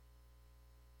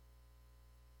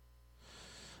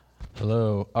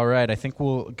Hello. All right, I think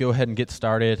we'll go ahead and get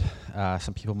started.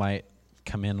 Some people might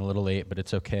come in a little late, but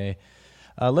it's okay.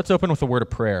 Let's open with a word of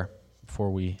prayer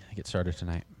before we get started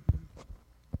tonight.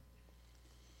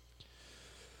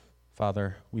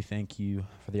 Father, we thank you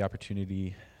for the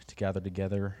opportunity to gather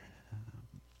together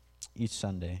each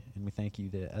Sunday, and we thank you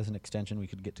that as an extension we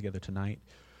could get together tonight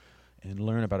and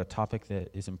learn about a topic that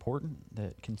is important,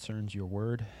 that concerns your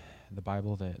word, the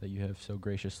Bible that you have so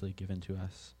graciously given to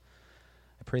us.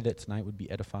 I pray that tonight would be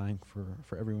edifying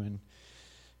for everyone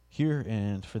here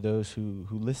and for those who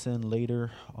listen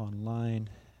later online.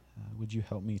 Would you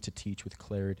help me to teach with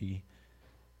clarity?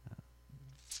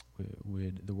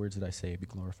 Would the words that I say be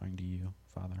glorifying to you,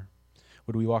 Father?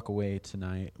 Would we walk away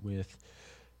tonight with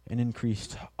an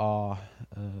increased awe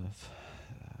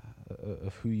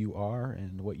of who you are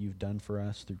and what you've done for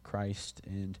us through Christ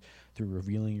and through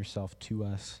revealing yourself to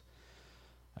us?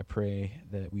 I pray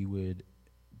that we would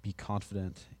be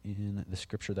confident in the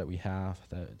scripture that we have,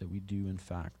 that we do in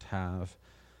fact have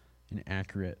an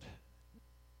accurate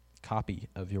copy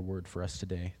of your word for us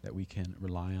today that we can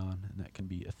rely on and that can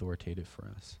be authoritative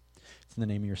for us. It's in the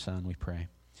name of your Son we pray.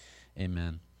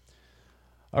 Amen.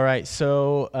 All right,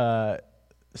 so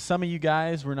some of you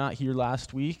guys were not here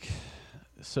last week,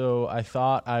 so I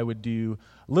thought I would do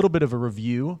a little bit of a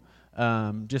review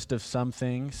just of some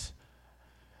things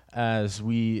as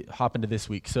we hop into this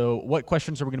week. So what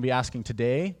questions are we going to be asking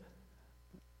today?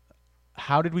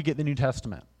 How did we get the New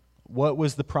Testament? What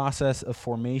was the process of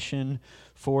formation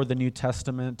for the New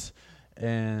Testament?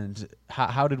 And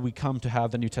how did we come to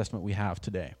have the New Testament we have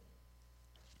today?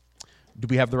 Do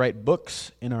we have the right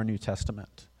books in our New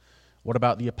Testament? What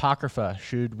about the Apocrypha?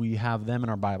 Should we have them in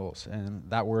our Bibles? And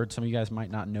that word, some of you guys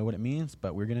might not know what it means,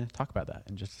 but we're going to talk about that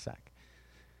in just a sec.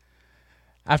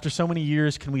 After so many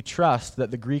years, can we trust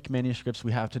that the Greek manuscripts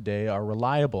we have today are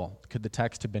reliable? Could the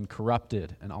text have been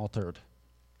corrupted and altered?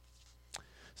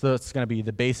 So that's going to be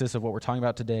the basis of what we're talking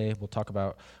about today. We'll talk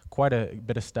about quite a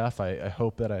bit of stuff. I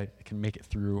hope that I can make it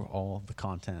through all the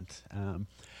content. And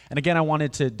again, I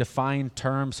wanted to define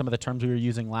terms, some of the terms we were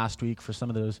using last week for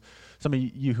some of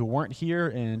you who weren't here.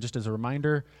 And just as a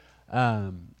reminder,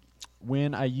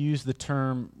 when I use the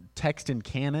term text in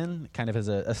canon, kind of as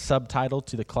a subtitle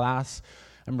to the class,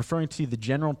 I'm referring to the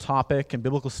general topic in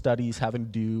biblical studies having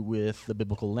to do with the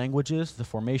biblical languages, the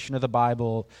formation of the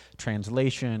Bible,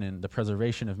 translation, and the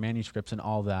preservation of manuscripts and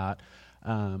all that.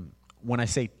 When I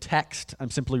say text,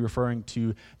 I'm simply referring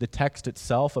to the text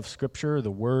itself of Scripture, the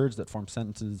words that form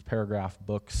sentences, paragraph,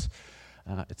 books,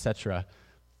 etc.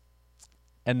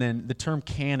 And then the term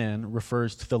canon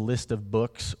refers to the list of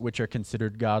books which are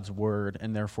considered God's word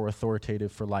and therefore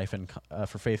authoritative for life and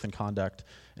for faith and conduct.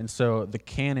 And so the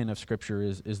canon of Scripture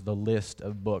is the list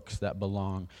of books that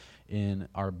belong in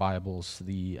our Bibles,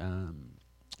 the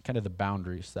kind of the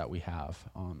boundaries that we have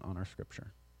on our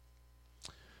Scripture.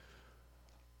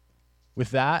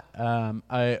 With that,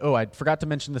 I forgot to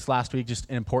mention this last week, just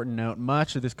an important note.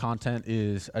 Much of this content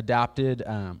is adapted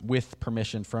with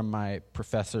permission from my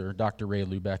professor, Dr. Ray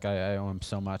Lubeck. I owe him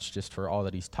so much just for all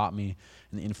that he's taught me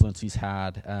and the influence he's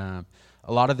had. A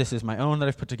lot of this is my own that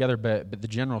I've put together, but the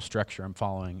general structure I'm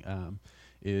following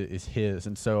is his.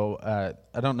 And so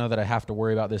I don't know that I have to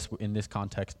worry about this in this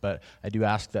context, but I do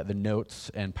ask that the notes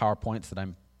and PowerPoints that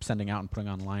I'm sending out and putting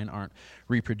online aren't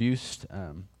reproduced.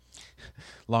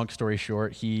 Long story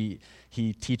short, he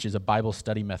teaches a Bible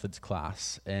study methods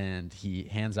class, and he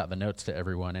hands out the notes to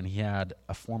everyone, and he had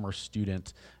a former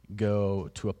student go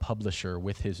to a publisher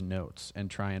with his notes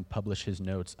and try and publish his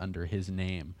notes under his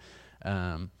name.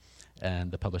 And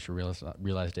the publisher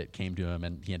realized it, came to him,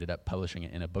 and he ended up publishing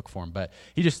it in a book form. But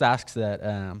he just asks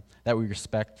that we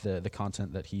respect the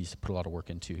content that he's put a lot of work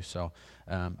into. So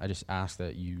I just ask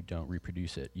that you don't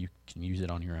reproduce it. You can use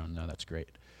it on your own. No, that's great.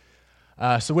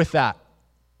 So with that,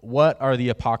 what are the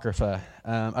Apocrypha?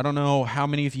 I don't know how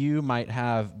many of you might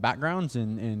have backgrounds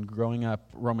in growing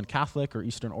up Roman Catholic or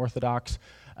Eastern Orthodox,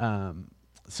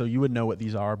 so you would know what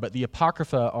these are. But the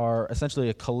Apocrypha are essentially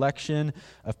a collection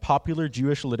of popular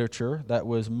Jewish literature that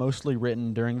was mostly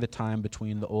written during the time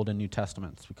between the Old and New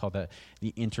Testaments. We call that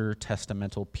the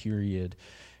intertestamental period.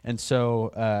 And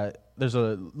so there's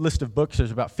a list of books.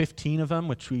 There's about 15 of them,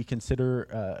 which we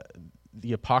consider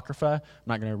the Apocrypha. I'm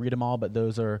not going to read them all, but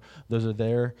those are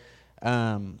there.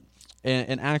 And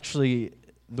actually,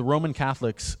 the Roman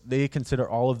Catholics, they consider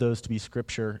all of those to be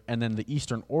Scripture. And then the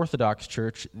Eastern Orthodox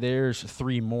Church, there's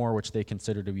 3 more which they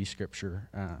consider to be Scripture.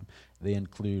 They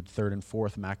include 3rd and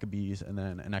 4th Maccabees and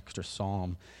then an extra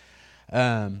Psalm.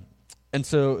 And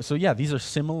so yeah, these are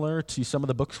similar to some of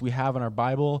the books we have in our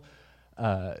Bible.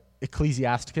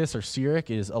 Ecclesiasticus or Sirach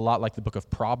is a lot like the book of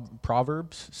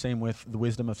Proverbs. Same with the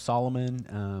Wisdom of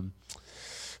Solomon.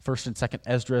 First and Second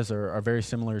Esdras are very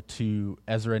similar to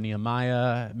Ezra and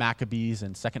Nehemiah. Maccabees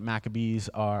and Second Maccabees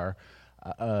are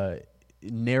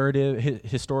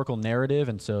historical narrative,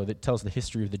 and so it tells the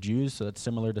history of the Jews. So it's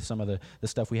similar to some of the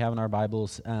stuff we have in our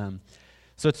Bibles.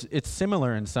 So it's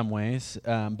similar in some ways,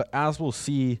 but as we'll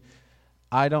see,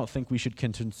 I don't think we should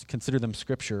consider them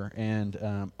scripture,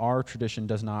 and our tradition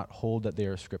does not hold that they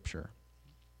are scripture.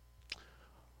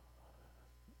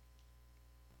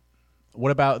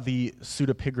 What about the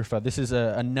pseudepigrapha? This is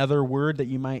another word that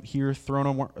you might hear thrown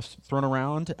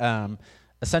around.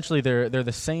 Essentially, they're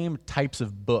the same types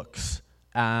of books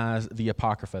as the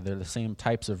Apocrypha. They're the same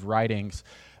types of writings,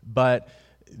 but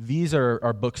these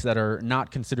are books that are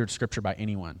not considered scripture by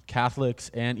anyone.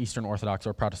 Catholics and Eastern Orthodox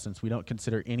or Protestants, we don't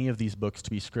consider any of these books to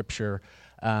be scripture.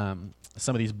 Some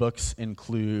of these books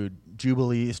include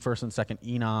Jubilees, 1st and 2nd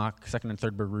Enoch, 2nd and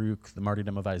 3rd Baruch, the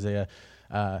Martyrdom of Isaiah.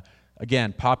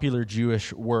 Again, popular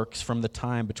Jewish works from the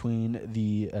time between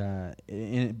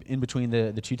in between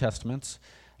the two testaments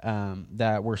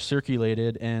that were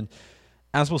circulated, and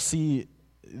as we'll see,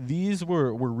 these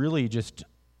were really just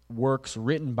works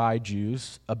written by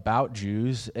Jews about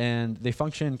Jews, and they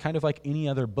function kind of like any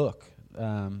other book.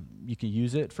 You can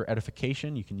use it for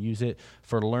edification, you can use it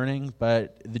for learning,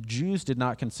 but the Jews did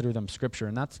not consider them scripture,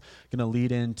 and that's going to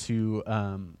lead into,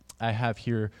 I have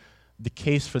here the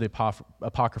case for the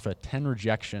Apocrypha, 10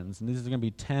 rejections, and these are going to be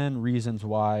 10 reasons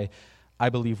why I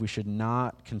believe we should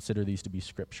not consider these to be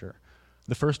scripture.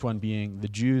 The first one being the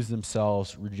Jews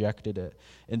themselves rejected it.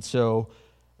 And so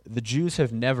the Jews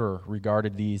have never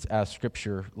regarded these as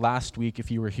scripture. Last week,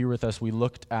 if you were here with us, we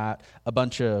looked at a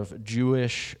bunch of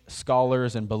Jewish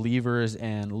scholars and believers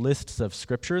and lists of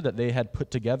scripture that they had put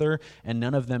together, and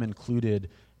none of them included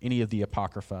any of the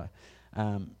Apocrypha.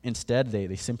 Instead,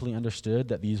 they simply understood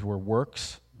that these were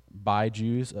works by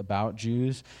Jews, about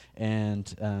Jews, and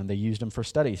they used them for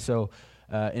study. So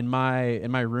in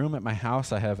my room at my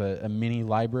house, I have a mini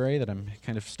library that I'm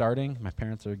kind of starting. My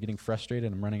parents are getting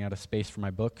frustrated. I'm running out of space for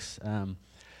my books.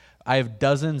 I have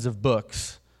dozens of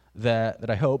books that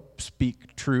I hope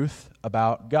speak truth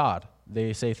about God.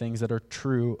 They say things that are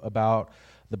true about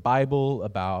the Bible,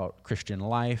 about Christian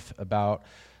life, about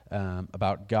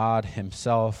God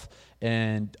himself.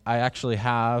 And I actually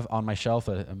have on my shelf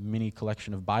a mini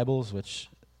collection of Bibles, which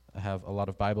I have a lot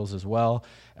of Bibles as well.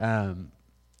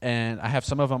 And I have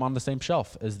some of them on the same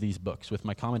shelf as these books with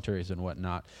my commentaries and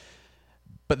whatnot.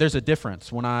 But there's a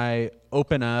difference. When I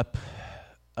open up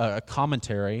a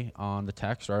commentary on the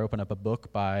text, or I open up a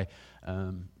book by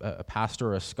a pastor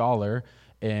or a scholar,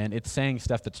 and it's saying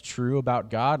stuff that's true about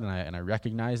God, and I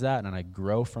recognize that, and I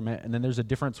grow from it. And then there's a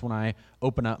difference when I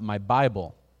open up my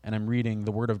Bible and I'm reading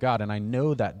the Word of God, and I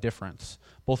know that difference.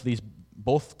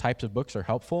 Both types of books are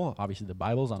helpful. Obviously, the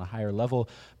Bible's on a higher level,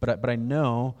 but I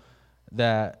know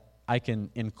that I can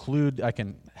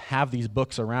have these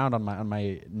books around on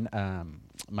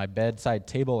my bedside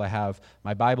table. I have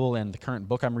my Bible and the current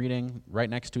book I'm reading right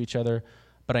next to each other,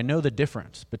 but I know the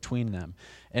difference between them.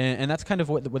 And that's kind of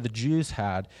what the Jews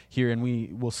had here, and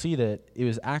we will see that it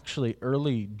was actually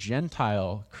early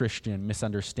Gentile Christian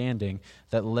misunderstanding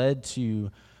that led to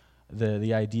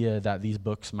the idea that these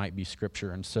books might be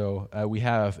scripture. And so we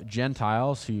have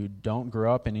Gentiles who don't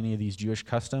grow up in any of these Jewish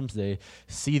customs. They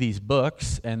see these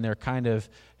books, and they're kind of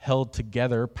held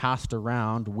together, passed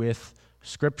around with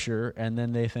scripture, and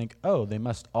then they think, oh, they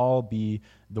must all be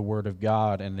the Word of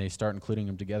God, and they start including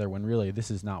them together, when really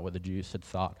this is not what the Jews had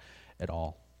thought at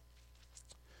all.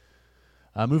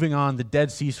 Moving on, the Dead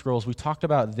Sea Scrolls. We talked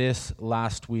about this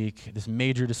last week, this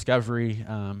major discovery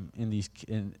in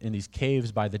these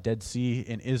caves by the Dead Sea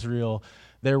in Israel.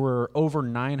 There were over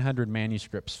 900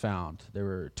 manuscripts found. There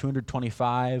were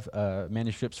 225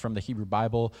 manuscripts from the Hebrew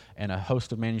Bible and a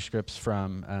host of manuscripts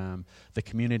from the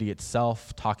community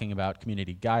itself, talking about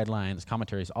community guidelines,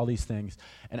 commentaries, all these things.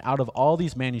 And out of all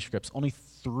these manuscripts, only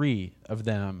 3 of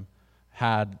them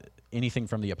had anything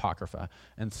from the Apocrypha.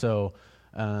 And so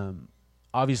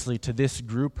obviously, to this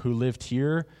group who lived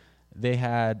here, they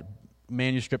had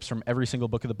manuscripts from every single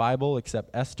book of the Bible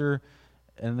except Esther,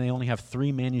 and they only have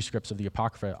 3 manuscripts of the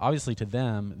Apocrypha. Obviously, to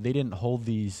them, they didn't hold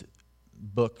these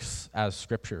books as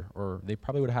scripture, or they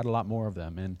probably would have had a lot more of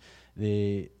them, and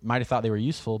they might have thought they were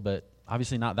useful, but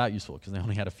obviously not that useful because they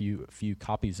only had a few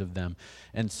copies of them.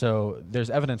 And so there's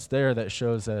evidence there that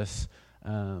shows us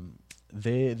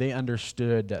they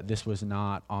understood that this was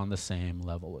not on the same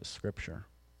level as scripture.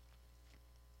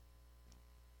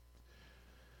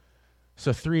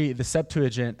 So 3, the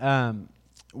Septuagint.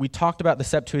 we talked about the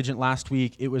Septuagint last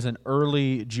week. It was an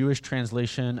early Jewish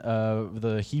translation of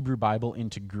the Hebrew Bible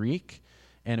into Greek,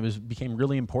 and it became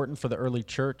really important for the early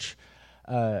church.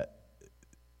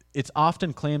 It's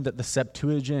often claimed that the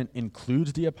Septuagint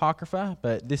includes the Apocrypha,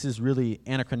 but this is really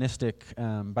anachronistic.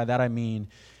 By that I mean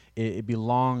it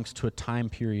belongs to a time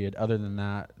period other than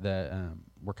that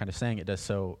we're kind of saying it does.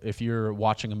 So if you're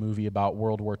watching a movie about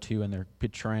World War II and they're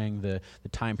portraying the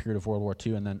time period of World War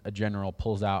II and then a general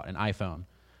pulls out an iPhone,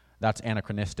 that's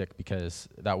anachronistic because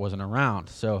that wasn't around.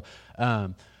 So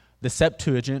the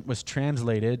Septuagint was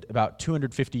translated about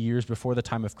 250 years before the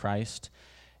time of Christ,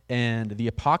 and the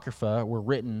Apocrypha were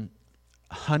written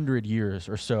 100 years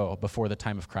or so before the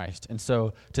time of Christ. And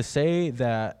so to say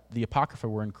that the Apocrypha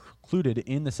were included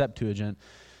in the Septuagint,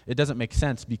 it doesn't make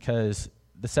sense because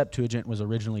the Septuagint was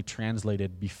originally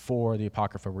translated before the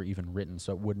Apocrypha were even written,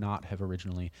 so it would not have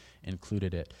originally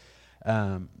included it.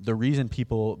 The reason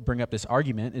people bring up this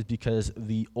argument is because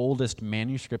the oldest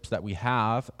manuscripts that we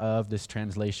have of this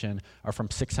translation are from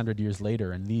 600 years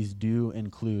later, and these do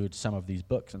include some of these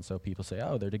books. And so people say,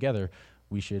 oh, they're together,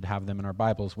 we should have them in our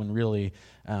Bibles, when really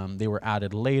they were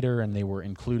added later and they were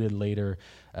included later,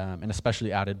 and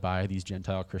especially added by these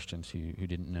Gentile Christians who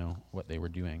didn't know what they were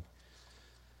doing.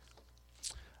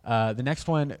 The next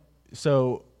one,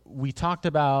 so we talked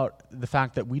about the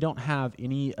fact that we don't have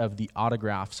any of the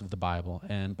autographs of the Bible.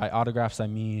 And by autographs, I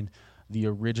mean the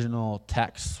original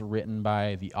texts written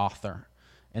by the author.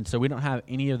 And so we don't have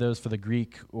any of those for the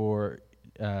Greek or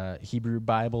Hebrew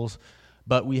Bibles,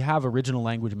 but we have original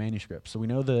language manuscripts. So we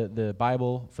know the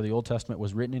Bible for the Old Testament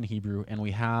was written in Hebrew, and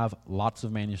we have lots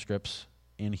of manuscripts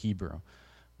in Hebrew.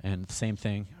 And the same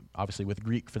thing, obviously, with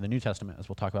Greek for the New Testament, as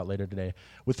we'll talk about later today.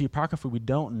 With the Apocrypha, we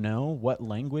don't know what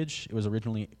language it was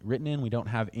originally written in. We don't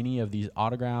have any of these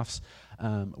autographs.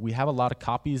 We have a lot of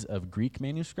copies of Greek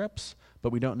manuscripts,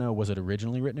 but we don't know, was it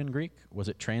originally written in Greek? Was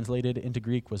it translated into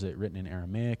Greek? Was it written in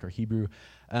Aramaic or Hebrew?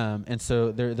 And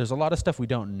so there's a lot of stuff we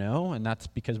don't know, and that's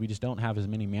because we just don't have as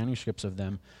many manuscripts of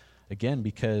them, again,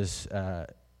 because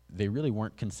they really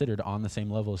weren't considered on the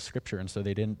same level as Scripture, and so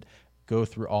they didn't go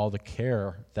through all the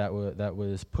care that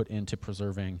was put into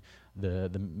preserving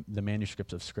the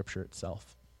manuscripts of Scripture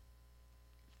itself.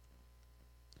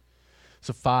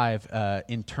 So 5,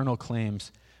 internal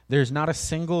claims. There's not a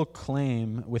single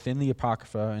claim within the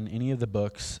Apocrypha in any of the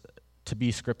books to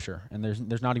be Scripture, and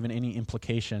there's not even any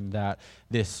implication that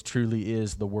this truly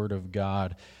is the Word of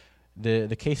God.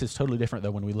 The case is totally different,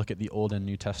 though, when we look at the Old and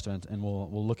New Testament, and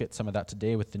we'll look at some of that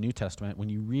today with the New Testament. When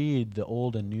you read the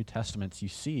Old and New Testaments, you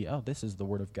see, oh, this is the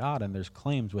Word of God, and there's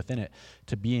claims within it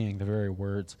to being the very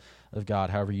words of God.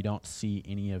 However, you don't see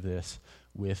any of this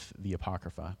with the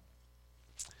Apocrypha.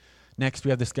 Next, we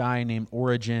have this guy named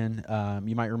Origen.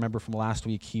 You might remember from last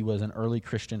week, he was an early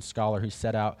Christian scholar who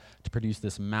set out to produce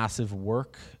this massive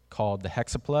work called the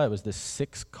Hexapla. It was this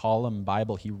 6-column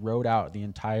Bible. He wrote out the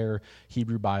entire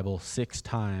Hebrew Bible 6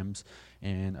 times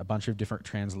in a bunch of different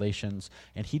translations,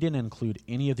 and he didn't include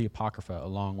any of the Apocrypha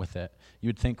along with it. You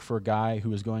would think for a guy who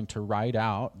was going to write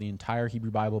out the entire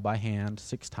Hebrew Bible by hand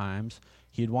 6 times,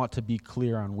 he'd want to be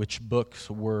clear on which books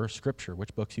were Scripture,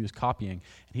 which books he was copying,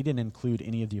 and he didn't include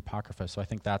any of the Apocrypha, so I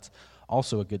think that's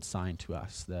also a good sign to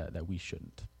us that we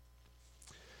shouldn't.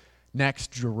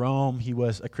 Next, Jerome, he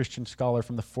was a Christian scholar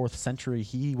from the 4th century.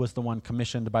 He was the one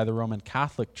commissioned by the Roman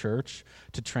Catholic Church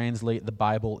to translate the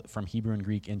Bible from Hebrew and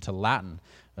Greek into Latin,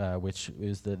 which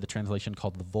is the translation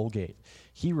called the Vulgate.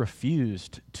 He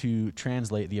refused to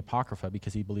translate the Apocrypha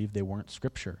because he believed they weren't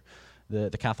Scripture. The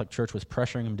Catholic Church was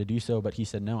pressuring him to do so, but he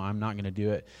said, no, I'm not going to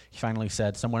do it. He finally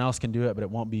said, someone else can do it, but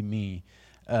it won't be me.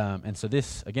 And so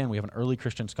this, again, we have an early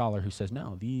Christian scholar who says,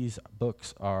 no, these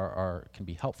books can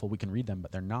be helpful. We can read them,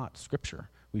 but they're not Scripture.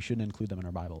 We shouldn't include them in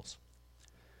our Bibles.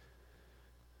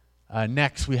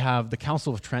 Next, we have the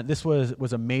Council of Trent. This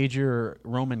was a major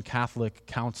Roman Catholic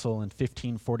council in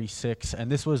 1546,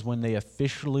 and this was when they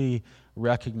officially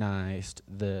recognized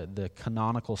the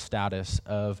canonical status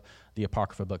of the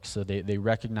Apocrypha books. So they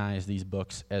recognized these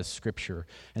books as Scripture.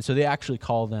 And so they actually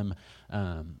call them,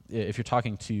 if you're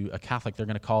talking to a Catholic, they're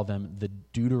going to call them the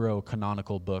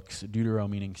deuterocanonical books. Deutero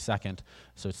meaning second,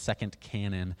 so it's second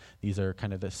canon. These are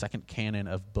kind of the second canon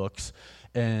of books.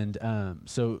 And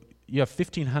so you have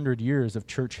 1,500 years of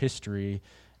church history,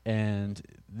 and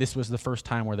this was the first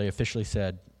time where they officially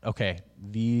said, okay,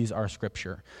 these are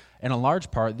Scripture. And in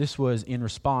large part, this was in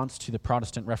response to the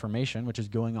Protestant Reformation, which is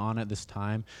going on at this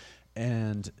time.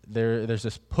 And there's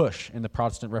this push in the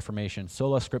Protestant Reformation,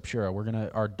 sola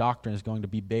scriptura. Our doctrine is going to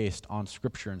be based on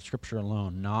Scripture and Scripture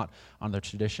alone, not on the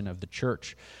tradition of the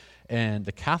church. And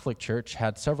the Catholic Church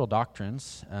had several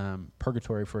doctrines,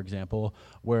 purgatory, for example,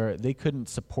 where they couldn't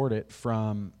support it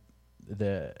from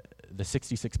the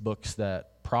 66 books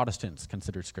that Protestants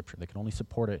considered Scripture. They could only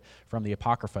support it from the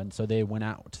Apocrypha, and so they went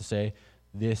out to say,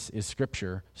 this is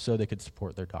Scripture, so they could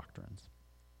support their doctrines.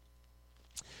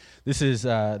 This is,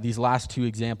 these last two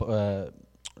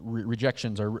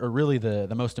rejections are really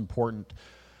the most important.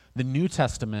 The New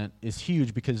Testament is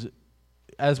huge because,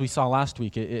 as we saw last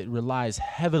week, it relies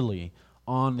heavily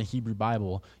on the Hebrew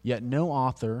Bible, yet no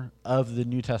author of the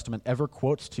New Testament ever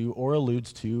quotes to or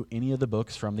alludes to any of the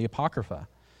books from the Apocrypha.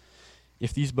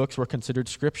 If these books were considered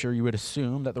Scripture, you would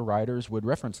assume that the writers would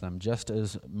reference them just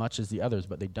as much as the others,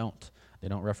 but they don't. They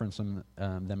don't reference them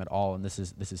at all, and this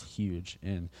is huge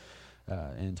in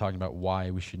talking about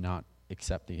why we should not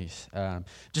accept these.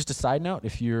 Just a side note,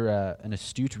 if you're an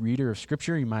astute reader of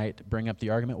Scripture, you might bring up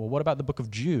the argument, well, what about the book of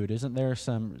Jude? Isn't there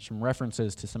some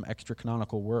references to some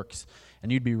extra-canonical works?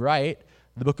 And you'd be right.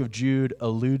 The book of Jude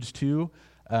alludes to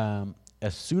a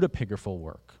pseudepigraphal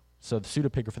work. So the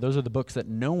pseudepigrapha, those are the books that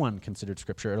no one considered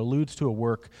Scripture. It alludes to a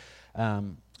work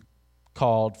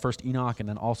called First Enoch, and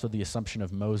then also the Assumption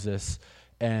of Moses.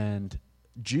 And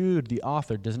Jude, the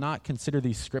author, does not consider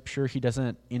these Scripture. He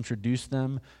doesn't introduce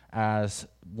them as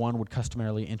one would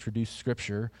customarily introduce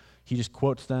Scripture. He just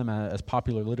quotes them as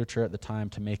popular literature at the time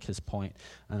to make his point.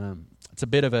 It's a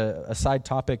bit of a side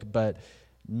topic, but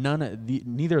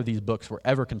neither of these books were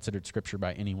ever considered Scripture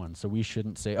by anyone. So we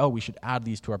shouldn't say, oh, we should add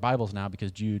these to our Bibles now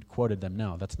because Jude quoted them.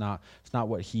 No, it's not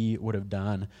what he would have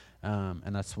done,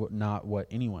 and that's not what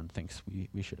anyone thinks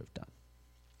we should have done.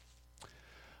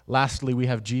 Lastly, we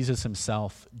have Jesus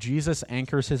himself. Jesus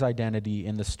anchors his identity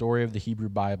in the story of the Hebrew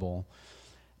Bible,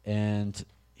 and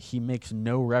he makes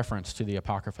no reference to the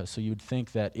Apocrypha. So you'd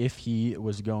think that if he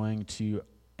was going to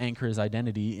anchor his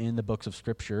identity in the books of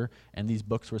Scripture, and these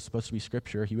books were supposed to be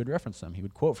Scripture, he would reference them, he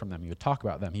would quote from them, he would talk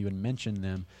about them, he would mention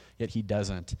them, yet he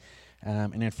doesn't.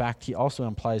 And in fact, he also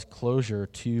implies closure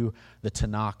to the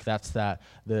Tanakh. That's the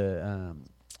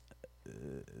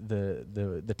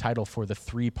title for the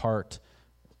three-part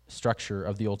structure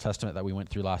of the Old Testament that we went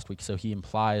through last week. So he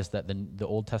implies that the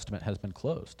Old Testament has been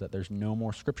closed, that there's no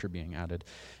more Scripture being added.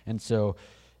 And so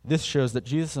this shows that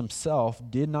Jesus himself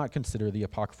did not consider the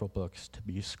apocryphal books to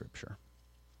be Scripture.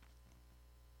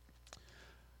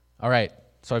 All right,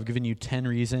 so I've given you 10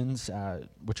 reasons,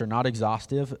 which are not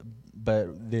exhaustive,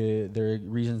 but they're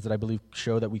reasons that I believe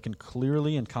show that we can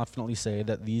clearly and confidently say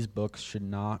that these books should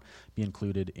not be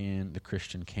included in the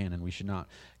Christian canon. We should not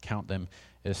count them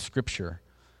as Scripture.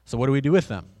 So what do we do with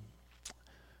them?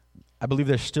 I believe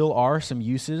there still are some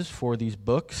uses for these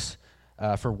books.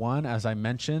 For one, as I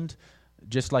mentioned,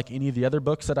 just like any of the other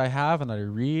books that I have and that I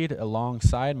read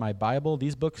alongside my Bible,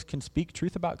 these books can speak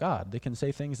truth about God. They can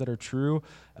say things that are true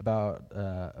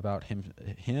about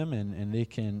Him, and they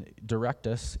can direct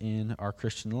us in our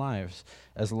Christian lives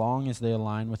as long as they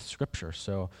align with Scripture.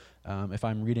 So if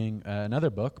I'm reading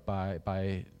another book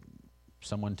by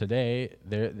someone today,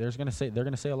 they're going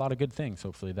to say a lot of good things,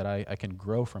 hopefully, that I can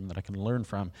grow from, that I can learn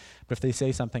from. But if they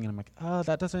say something and I'm like, oh,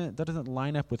 that doesn't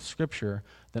line up with Scripture,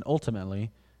 then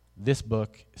ultimately this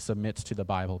book submits to the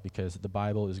Bible because the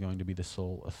Bible is going to be the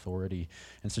sole authority.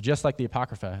 And so just like the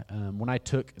Apocrypha, when I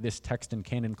took this text and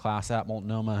canon class at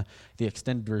Multnomah, the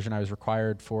extended version, I was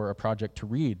required for a project to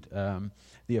read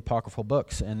the apocryphal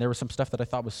books. And there was some stuff that I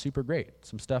thought was super great,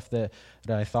 some stuff that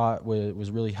I thought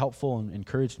was really helpful and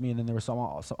encouraged me. And then there was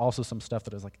also some stuff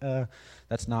that I was like,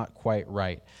 that's not quite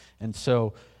right. And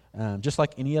so just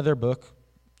like any other book,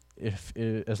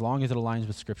 as long as it aligns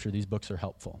with Scripture, these books are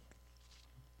helpful.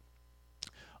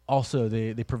 Also,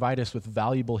 they provide us with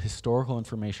valuable historical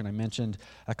information. I mentioned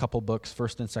a couple books,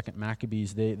 1st and 2nd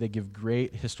Maccabees. They give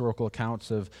great historical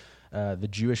accounts of the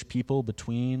Jewish people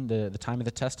between the time of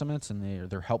the Testaments, and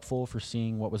they're helpful for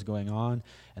seeing what was going on.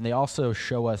 And they also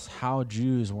show us how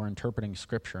Jews were interpreting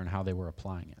Scripture and how they were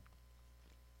applying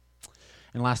it.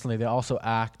 And lastly, they also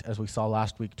act, as we saw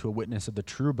last week, to a witness of the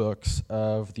true books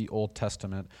of the Old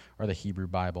Testament or the Hebrew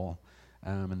Bible.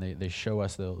 And they show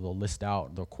us, they'll list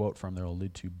out, they'll quote from, they'll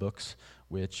allude to books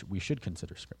which we should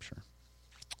consider Scripture.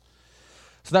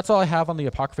 So that's all I have on the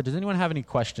Apocrypha. Does anyone have any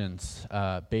questions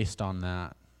based on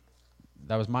that?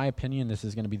 That was my opinion. This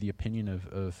is going to be the opinion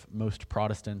of most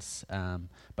Protestants.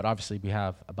 But obviously we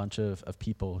have a bunch of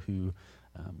people who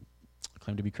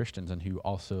claim to be Christians and who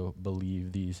also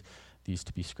believe these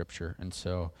to be Scripture. And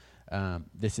so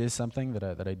this is something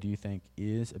that I do think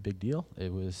is a big deal.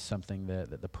 It was something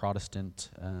that the Protestant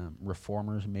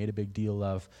reformers made a big deal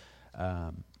of,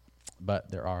 but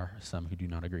there are some who do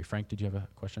not agree. Frank, did you have a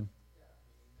question?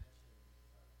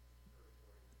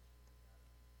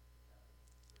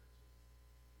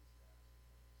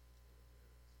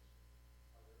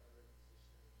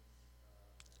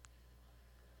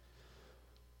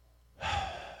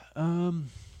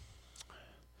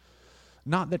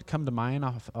 Not that come to mind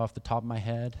off the top of my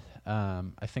head.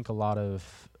 I think a lot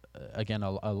of, again,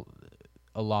 a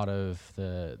lot of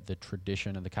the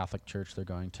tradition of the Catholic Church, they're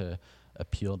going to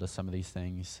appeal to some of these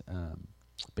things.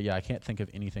 But yeah, I can't think of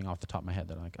anything off the top of my head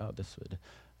that I'm like, oh, this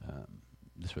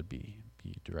would be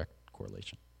direct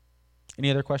correlation. Any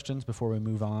other questions before we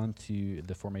move on to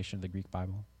the formation of the Greek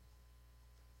Bible?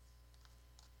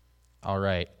 All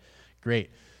right, great.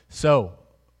 So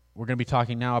we're going to be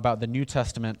talking now about the New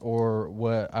Testament, or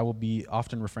what I will be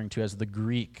often referring to as the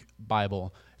Greek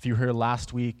Bible. If you heard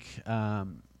last week,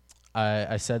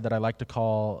 I said that I like to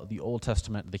call the Old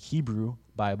Testament the Hebrew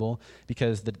Bible,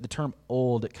 because the term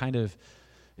old,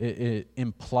 it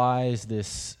implies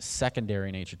this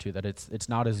secondary nature to it, that it's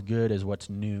not as good as what's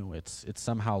new. It's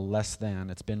somehow less than.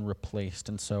 It's been replaced.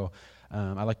 And so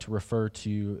I like to refer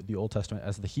to the Old Testament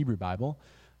as the Hebrew Bible,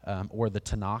 or the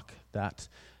Tanakh, that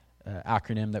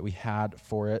acronym that we had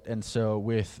for it. And so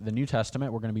with the New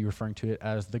Testament, we're going to be referring to it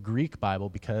as the Greek Bible,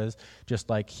 because just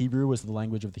like Hebrew was the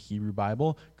language of the Hebrew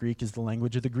Bible, Greek is the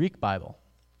language of the Greek Bible.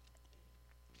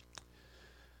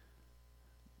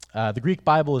 The Greek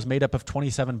Bible is made up of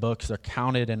 27 books. They're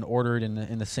counted and ordered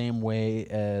in the same way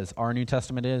as our New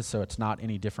Testament is, so it's not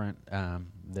any different.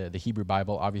 The Hebrew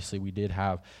Bible, obviously, we did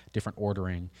have different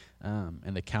ordering,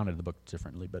 and they counted the book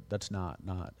differently, but that's not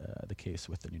the case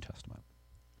with the New Testament.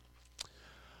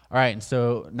 All right, and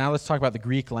so now let's talk about the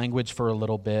Greek language for a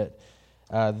little bit.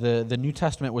 The New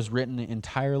Testament was written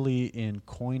entirely in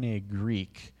Koine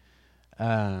Greek,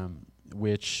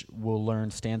 which we'll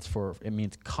learn stands for, it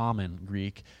means common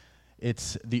Greek.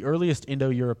 It's the earliest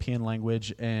Indo-European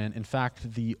language, and in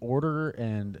fact, the order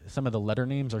and some of the letter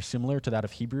names are similar to that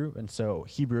of Hebrew. And so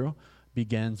Hebrew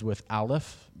begins with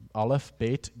Aleph,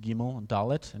 Bet, Gimel,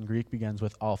 Dalet, and Greek begins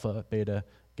with Alpha, Beta,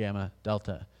 Gamma,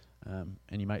 Delta. And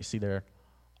you might see there,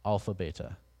 Alpha,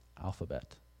 Beta,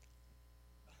 alphabet.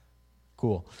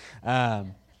 Cool.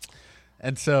 And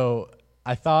so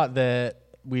I thought that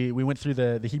we went through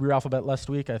the Hebrew alphabet last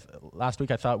week. I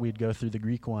thought we'd go through the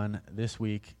Greek one this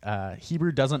week.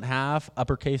 Hebrew doesn't have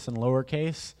uppercase and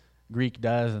lowercase. Greek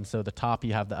does, and so the top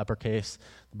you have the uppercase,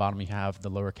 the bottom you have the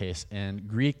lowercase. And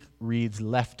Greek reads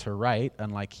left to right,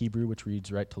 unlike Hebrew, which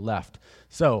reads right to left.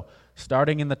 So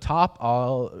starting in the top,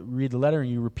 I'll read the letter and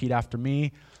you repeat after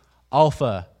me.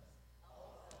 Alpha,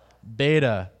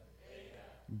 Beta,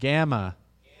 Gamma,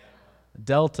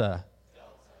 Delta,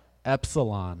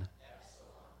 Epsilon,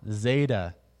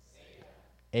 Zeta,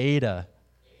 Eta,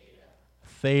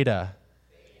 Theta,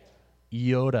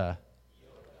 Iota,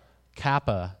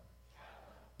 Kappa,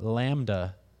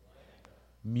 Lambda,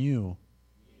 Mu.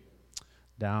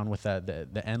 Down with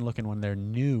the N-looking one there,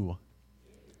 Nu,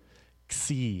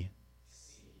 Xi,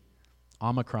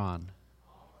 Omicron,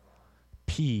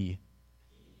 Pi,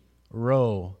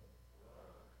 Rho,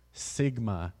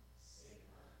 Sigma,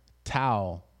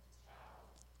 Tau,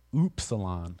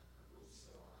 Upsilon,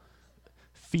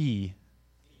 Phi,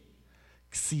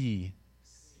 Xi,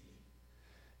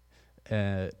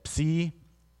 Psi,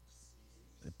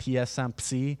 PSM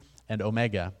Psi, and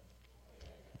Omega.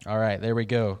 All right, there we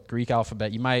go. Greek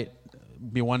alphabet. You might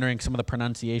be wondering, some of the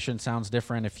pronunciation sounds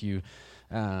different. If you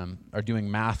are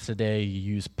doing math today, you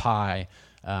use pi.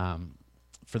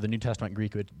 For the New Testament,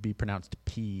 Greek would be pronounced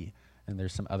P, and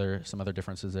there's some other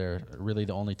differences there. Really,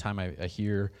 the only time I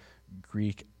hear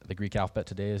the Greek alphabet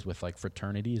today is with like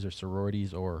fraternities or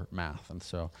sororities or math, and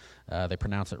so they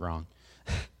pronounce it wrong.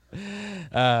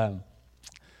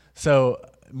 So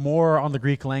more on the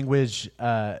Greek language.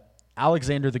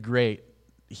 Alexander the Great,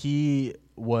 he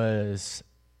was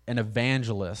an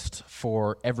evangelist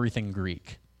for everything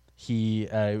Greek.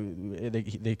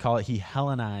 They call it, he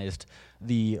Hellenized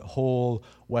the whole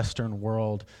Western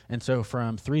world. And so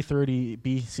from 330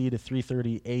 BC to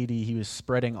 330 AD, he was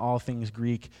spreading all things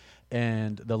Greek,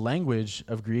 and the language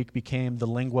of Greek became the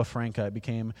lingua franca. It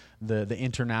became the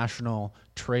international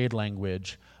trade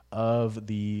language of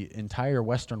the entire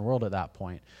Western world at that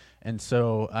point. And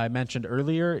so I mentioned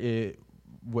earlier, it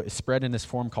spread in this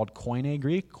form called Koine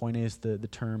Greek. Koine is the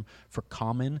term for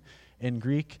common in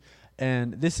Greek.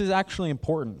 And this is actually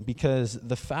important because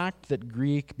the fact that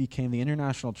Greek became the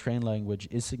international trade language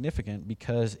is significant,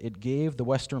 because it gave the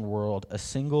Western world a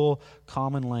single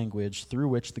common language through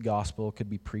which the gospel could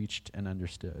be preached and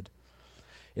understood.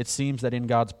 It seems that in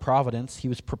God's providence, he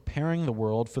was preparing the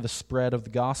world for the spread of the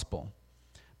gospel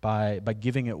by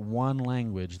giving it one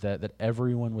language that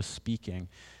everyone was speaking.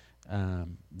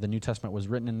 The New Testament was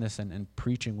written in this, and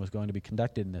preaching was going to be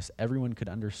conducted in this. Everyone could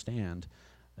understand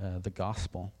the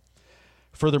gospel.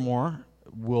 Furthermore,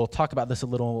 we'll talk about this a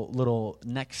little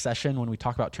next session when we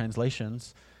talk about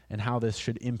translations, and how this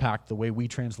should impact the way we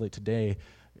translate today,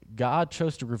 God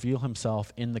chose to reveal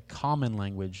himself in the common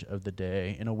language of the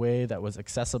day in a way that was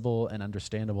accessible and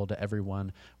understandable to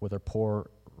everyone, whether poor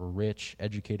or rich,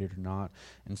 educated or not.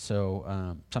 And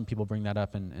so some people bring that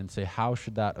up and say, how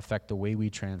should that affect the way we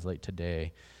translate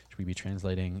today? Should we be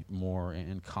translating more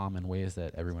in common ways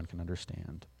that everyone can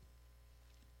understand?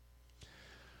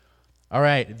 All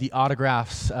right, the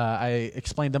autographs. I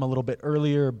explained them a little bit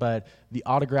earlier, but the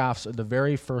autographs are the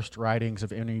very first writings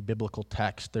of any biblical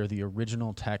text. They're the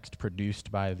original text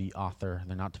produced by the author.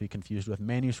 They're not to be confused with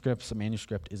manuscripts. A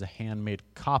manuscript is a handmade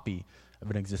copy of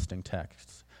an existing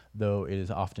text, though it is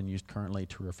often used currently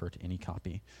to refer to any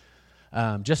copy.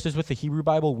 Just as with the Hebrew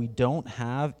Bible, we don't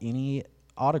have any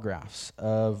autographs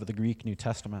of the Greek New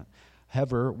Testament.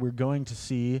 However, we're going to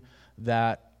see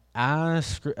that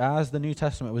as the New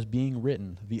Testament was being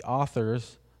written, the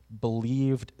authors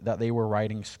believed that they were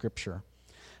writing Scripture.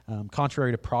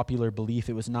 Contrary to popular belief,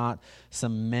 it was not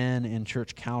some men in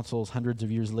church councils hundreds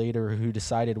of years later who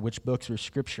decided which books were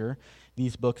Scripture.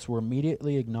 These books were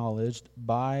immediately acknowledged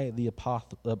by the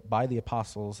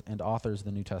apostles and authors of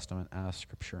the New Testament as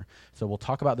Scripture. So we'll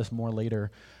talk about this more later,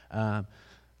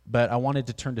 but I wanted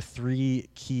to turn to three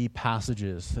key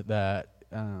passages that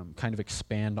kind of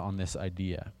expand on this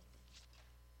idea.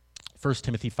 1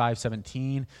 Timothy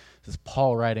 5:17, this is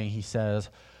Paul writing. He says,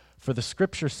 "For the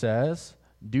Scripture says,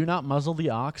 'Do not muzzle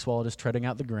the ox while it is treading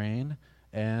out the grain,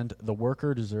 and the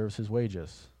worker deserves his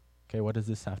wages.'" Okay, what does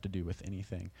this have to do with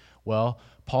anything? Well,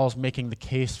 Paul's making the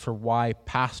case for why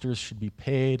pastors should be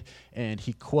paid, and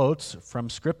he quotes from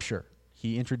Scripture.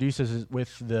 He introduces it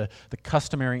with the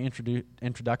customary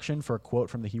introduction for a quote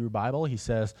from the Hebrew Bible. He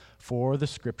says, "For the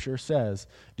Scripture says,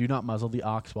 'Do not muzzle the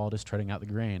ox while it is treading out the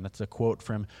grain.'" That's a quote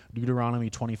from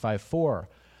Deuteronomy 25:4.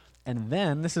 And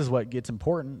then, this is what gets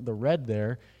important, the red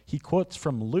there, he quotes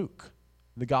from Luke,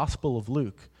 the Gospel of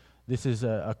Luke. This is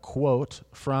a quote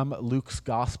from Luke's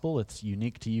Gospel. It's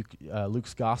unique to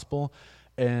Luke's Gospel.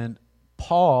 And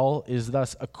Paul is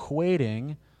thus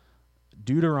equating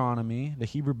Deuteronomy, the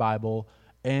Hebrew Bible,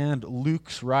 and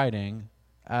Luke's writing.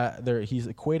 He's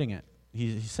equating it.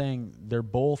 He's saying they're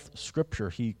both Scripture.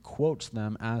 He quotes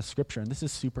them as Scripture. And this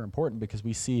is super important because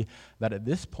we see that at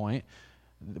this point,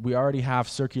 we already have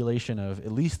circulation of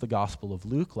at least the Gospel of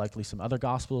Luke, likely some other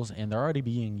Gospels, and they're already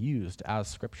being used as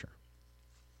Scripture.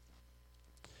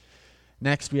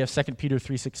 Next, we have 2 Peter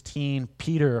 3:16.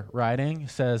 Peter writing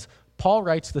says, "Paul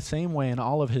writes the same way in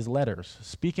all of his letters,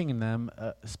 speaking in them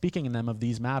of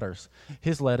these matters.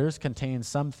 His letters contain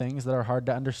some things that are hard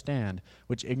to understand,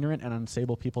 which ignorant and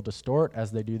unstable people distort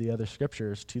as they do the other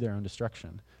scriptures to their own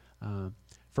destruction."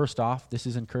 First off, this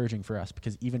is encouraging for us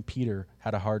because even Peter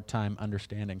had a hard time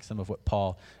understanding some of what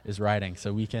Paul is writing,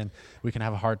 so we can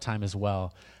have a hard time as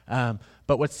well.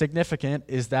 But what's significant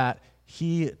is that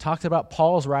he talks about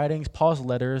Paul's writings, Paul's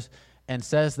letters, and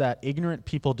says that ignorant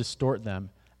people distort them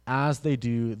as they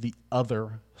do the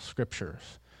other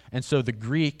scriptures. And so the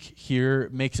Greek here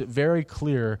makes it very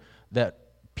clear that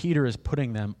Peter is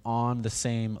putting them on the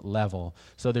same level.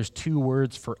 So there's two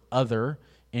words for other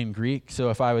in Greek. So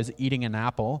if I was eating an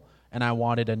apple and I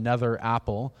wanted another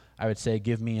apple, I would say,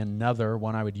 "Give me another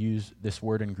one." I would use this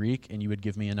word in Greek, and you would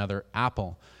give me another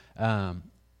apple.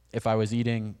 If I was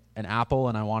eating an apple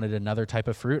and I wanted another type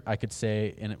of fruit, I could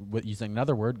say, using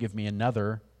another word, "Give me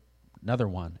another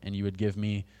one," and you would give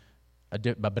me a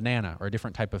banana or a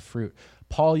different type of fruit.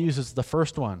 Paul uses the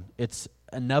first one. It's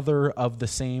another of the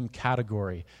same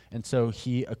category. And so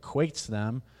he equates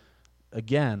them,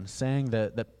 again, saying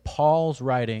that Paul's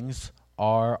writings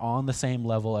are on the same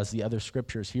level as the other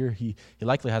scriptures. Here he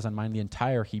likely has in mind the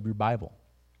entire Hebrew Bible.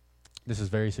 This is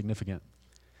very significant.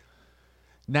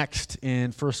 Next,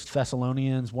 in 1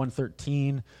 Thessalonians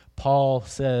 1:13, Paul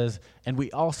says, "And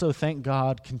we also thank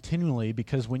God continually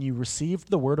because when you received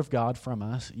the word of God from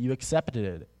us, you accepted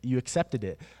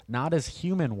it, not as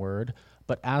human word,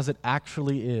 but as it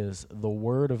actually is, the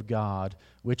word of God,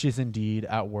 which is indeed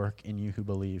at work in you who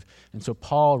believe." And so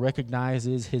Paul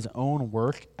recognizes his own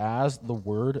work as the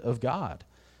word of God.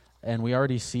 And we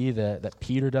already see that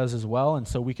Peter does as well. And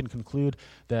so we can conclude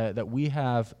that we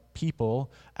have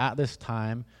people at this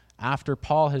time, after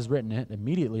Paul has written it,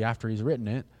 immediately after he's written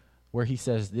it, where he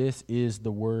says this is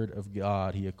the word of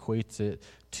God. He equates it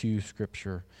to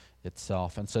Scripture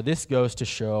itself. And so this goes to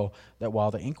show that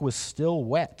while the ink was still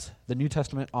wet, the New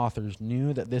Testament authors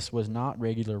knew that this was not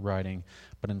regular writing,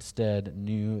 but instead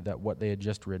knew that what they had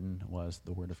just written was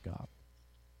the word of God.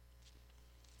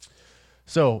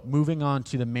 So, moving on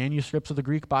to the manuscripts of the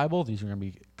Greek Bible, these are going to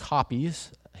be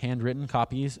copies, handwritten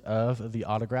copies of the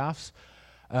autographs.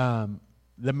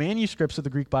 The manuscripts of the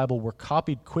Greek Bible were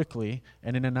copied quickly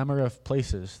and in a number of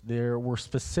places. There were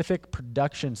specific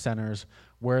production centers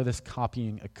where this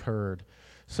copying occurred.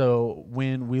 So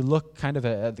when we look kind of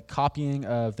at the copying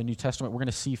of the New Testament, we're going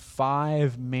to see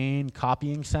 5 main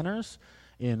copying centers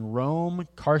in Rome,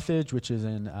 Carthage, which is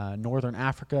in northern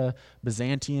Africa,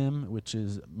 Byzantium, which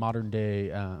is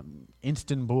modern-day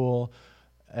Istanbul,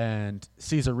 and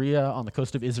Caesarea on the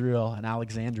coast of Israel, and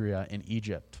Alexandria in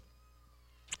Egypt.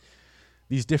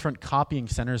 These different copying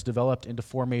centers developed into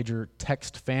 4 major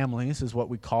text families is what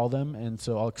we call them, and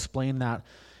so I'll explain that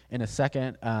in a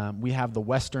second. We have the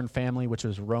Western family, which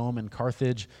is Rome and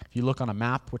Carthage. If you look on a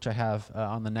map, which I have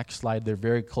on the next slide, they're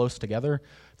very close together.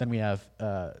 Then we have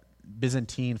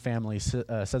Byzantine family,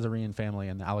 Caesarean family,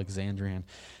 and the Alexandrian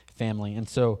family. And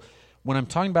so when I'm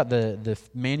talking about the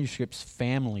manuscripts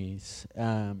families,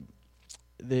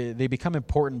 they become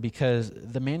important because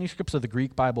the manuscripts of the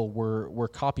Greek Bible were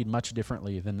copied much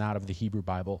differently than that of the Hebrew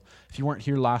Bible. If you weren't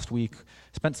here last week,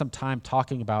 spent some time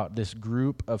talking about this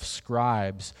group of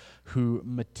scribes who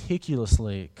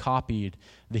meticulously copied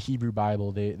the Hebrew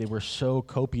Bible. They were so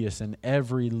copious in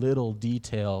every little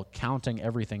detail, counting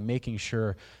everything, making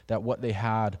sure that what they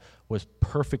had was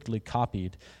perfectly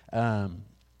copied.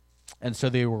 And so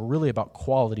they were really about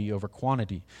quality over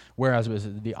quantity, whereas it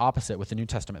was the opposite with the New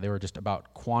Testament. They were just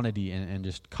about quantity and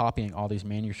just copying all these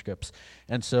manuscripts.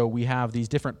 And so we have these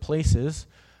different places,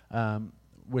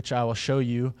 which I will show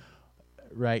you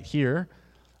right here,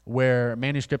 where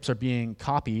manuscripts are being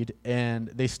copied, and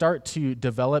they start to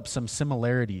develop some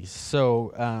similarities.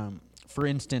 So, for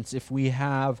instance, if we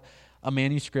have a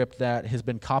manuscript that has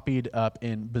been copied up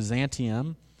in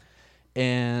Byzantium,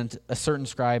 and a certain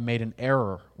scribe made an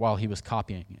error while he was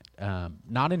copying it.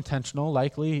 Not intentional,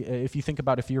 likely. If you think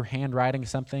about if you're handwriting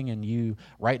something and you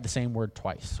write the same word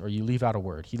twice, or you leave out a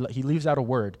word. He leaves out a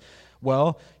word.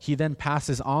 Well, he then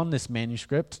passes on this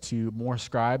manuscript to more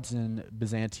scribes in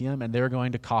Byzantium, and they're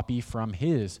going to copy from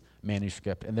his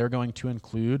manuscript, and they're going to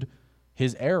include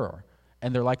his error.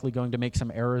 And they're likely going to make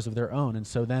some errors of their own. And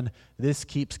so then this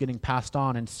keeps getting passed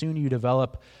on, and soon you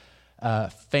develop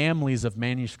families of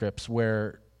manuscripts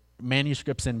where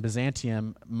manuscripts in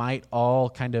Byzantium might all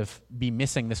kind of be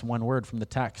missing this one word from the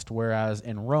text, whereas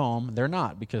in Rome, they're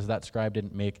not, because that scribe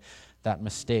didn't make that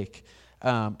mistake.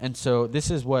 And so this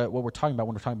is what we're talking about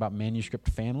when we're talking about manuscript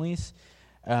families.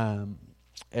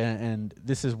 And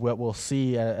this is what we'll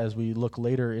see as we look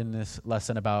later in this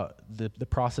lesson about the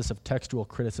process of textual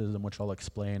criticism, which I'll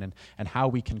explain, and how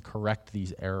we can correct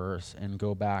these errors and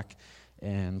go back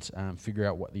and figure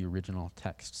out what the original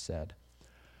text said.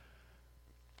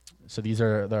 So these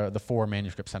are the 4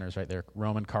 manuscript centers right there: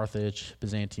 Roman, Carthage,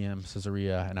 Byzantium,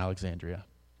 Caesarea, and Alexandria.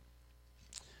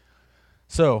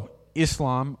 So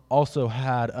Islam also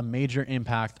had a major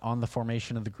impact on the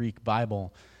formation of the Greek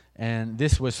Bible, and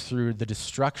this was through the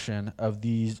destruction of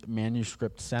these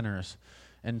manuscript centers.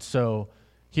 And so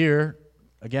here,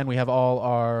 again, we have all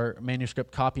our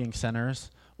manuscript copying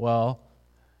centers. Well,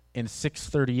 in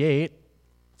 638,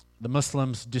 the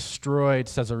Muslims destroyed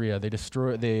Caesarea.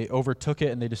 They overtook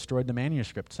it, and they destroyed the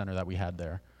manuscript center that we had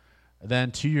there. Then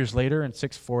 2 years later, in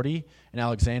 640, in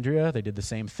Alexandria, they did the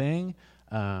same thing.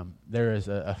 There is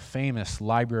a famous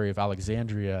library of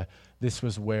Alexandria. This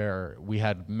was where we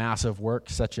had massive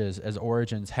works such as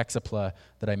Origen's Hexapla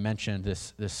that I mentioned,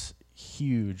 this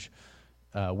huge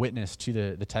witness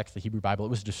to the text of the Hebrew Bible. It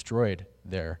was destroyed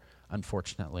there,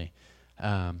 unfortunately.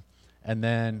 And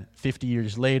then 50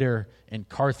 years later, in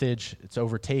Carthage, it's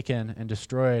overtaken and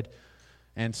destroyed.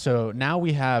 And so now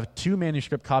we have 2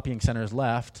 manuscript copying centers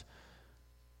left,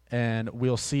 and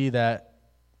we'll see that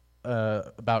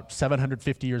about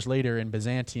 750 years later in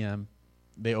Byzantium,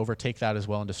 they overtake that as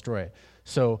well and destroy it.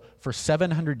 So for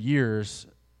 700 years,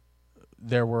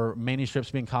 there were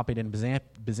manuscripts being copied in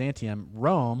Byzantium.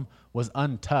 Rome was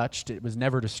untouched. It was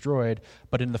never destroyed.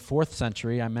 But in the 4th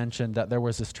century, I mentioned that there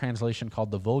was this translation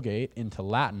called the Vulgate into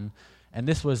Latin, and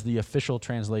this was the official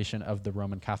translation of the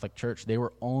Roman Catholic Church. They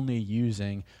were only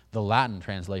using the Latin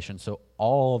translation, so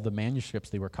all the manuscripts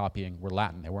they were copying were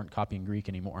Latin. They weren't copying Greek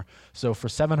anymore. So for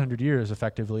 700 years,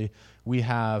 effectively, we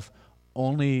have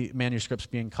only manuscripts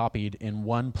being copied in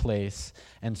one place.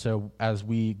 And so as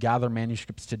we gather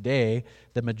manuscripts today,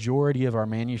 the majority of our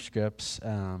manuscripts,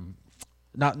 the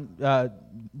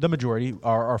majority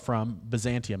are from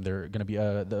Byzantium. They're going to be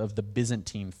of the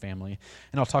Byzantine family.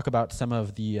 And I'll talk about some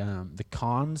of the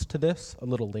cons to this a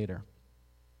little later.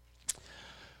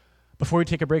 Before we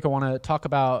take a break, I want to talk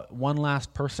about one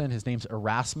last person. His name's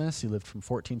Erasmus. He lived from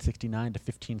 1469 to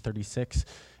 1536,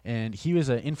 and he was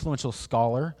an influential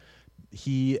scholar.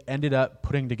 He ended up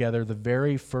putting together the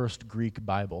very first Greek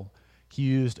Bible. He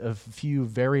used a few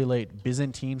very late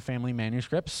Byzantine family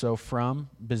manuscripts, so from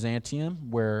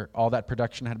Byzantium, where all that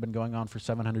production had been going on for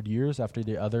 700 years after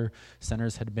the other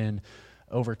centers had been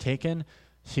overtaken.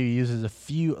 So he uses a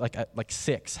few, like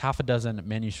six, half a dozen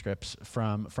manuscripts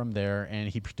from there, and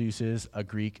he produces a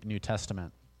Greek New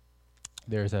Testament.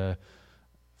 There's a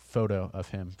photo of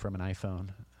him from an iPhone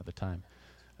at the time.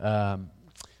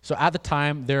 So at the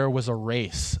time, there was a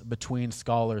race between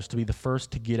scholars to be the first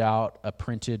to get out a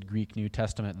printed Greek New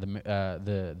Testament.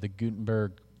 The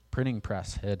Gutenberg printing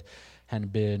press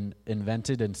had been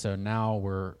invented, and so now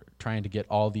we're trying to get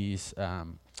all these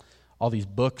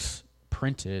books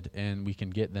printed, and we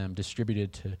can get them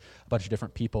distributed to a bunch of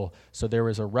different people. So there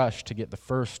was a rush to get the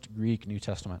first Greek New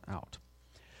Testament out.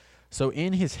 So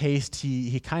in his haste,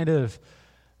 he kind of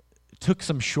took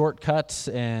some shortcuts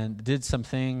and did some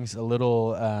things a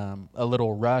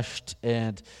little rushed.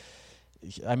 And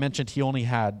I mentioned he only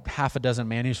had half a dozen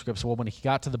manuscripts. Well, when he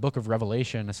got to the book of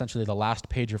Revelation, essentially the last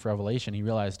page of Revelation, he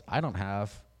realized, I don't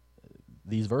have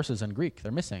these verses in Greek.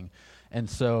 They're missing. And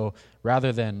so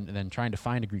rather than trying to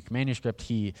find a Greek manuscript,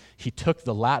 he took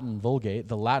the Latin Vulgate,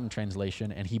 the Latin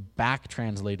translation, and he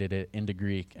back-translated it into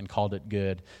Greek and called it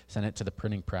good, sent it to the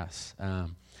printing press.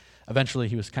 Eventually,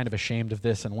 he was kind of ashamed of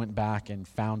this and went back and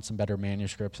found some better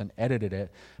manuscripts and edited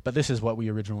it, but this is what we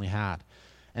originally had.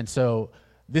 And so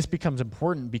this becomes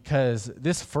important because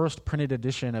this first printed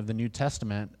edition of the New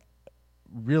Testament,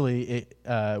 really,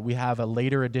 we have a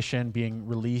later edition being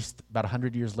released about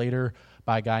 100 years later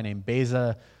by a guy named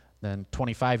Beza, then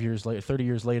 25 years later, 30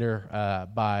 years later,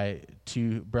 by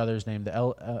two brothers named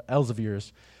the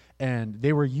Elseviers. And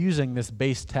they were using this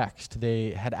base text. They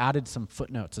had added some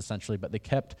footnotes, essentially, but they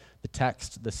kept the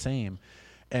text the same.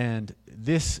 And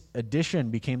this edition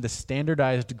became the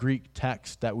standardized Greek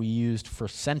text that we used for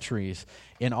centuries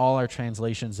in all our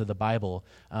translations of the Bible.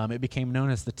 It became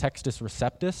known as the Textus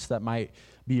Receptus. That might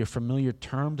be a familiar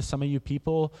term to some of you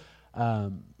people.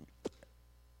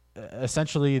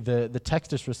 Essentially, the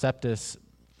Textus Receptus,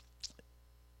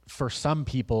 for some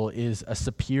people, is a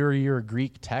superior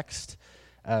Greek text.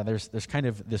 There's kind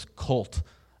of this cult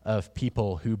of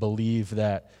people who believe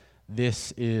that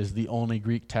this is the only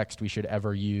Greek text we should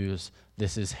ever use.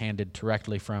 This is handed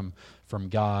directly from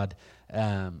God.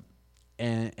 And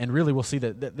really we'll see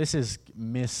that this is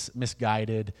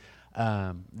misguided.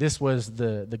 This was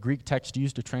the Greek text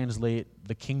used to translate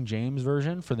the King James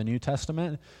Version for the New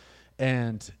Testament.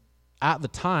 And at the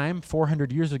time,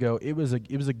 400 years ago, it was a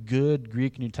good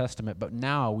Greek New Testament, but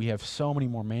now we have so many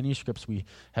more manuscripts. We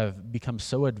have become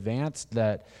so advanced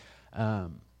that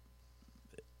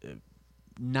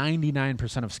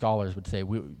 99% of scholars would say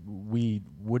we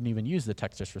wouldn't even use the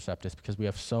Textus Receptus because we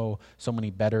have so many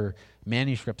better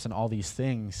manuscripts and all these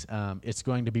things. It's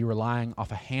going to be relying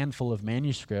off a handful of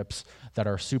manuscripts that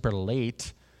are super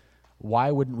late. Why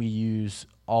wouldn't we use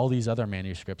all these other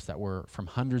manuscripts that were from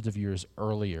hundreds of years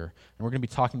earlier? And we're going to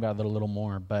be talking about that a little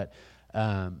more, but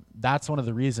that's one of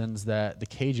the reasons that the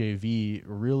KJV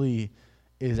really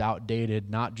is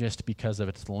outdated, not just because of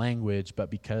its language,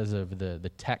 but because of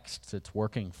the texts it's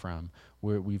working from.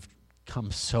 We've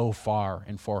come so far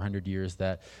in 400 years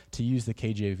that to use the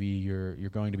KJV, you're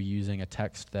going to be using a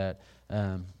text that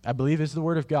I believe is the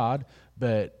Word of God,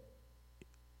 but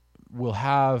we'll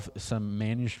have some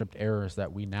manuscript errors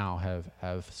that we now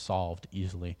have solved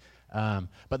easily.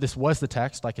 But this was the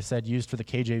text, like I said, used for the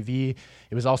KJV.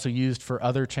 It was also used for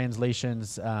other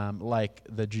translations like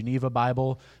the Geneva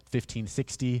Bible,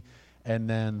 1560, and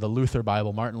then the Luther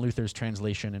Bible, Martin Luther's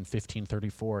translation in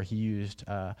 1534. He used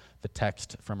the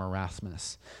text from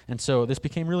Erasmus. And so this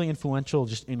became really influential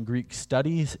just in Greek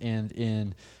studies and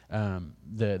in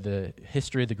the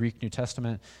history of the Greek New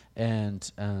Testament.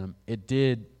 And it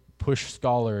did push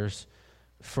scholars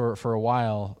for a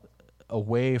while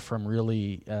away from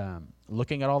really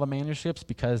looking at all the manuscripts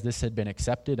because this had been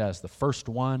accepted as the first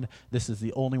one. This is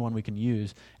the only one we can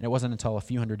use. And it wasn't until a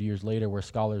few hundred years later where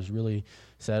scholars really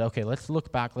said, okay, let's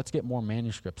look back, let's get more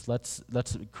manuscripts,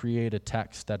 let's create a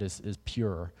text that is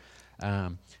pure.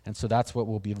 And so that's what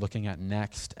we'll be looking at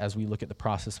next as we look at the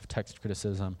process of text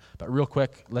criticism. But real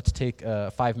quick, let's take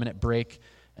a 5-minute break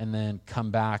and then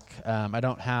come back. I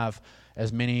don't have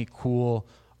as many cool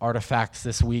artifacts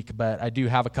this week, but I do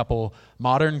have a couple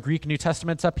modern Greek New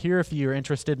Testaments up here if you're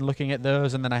interested in looking at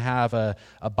those, and then I have a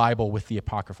Bible with the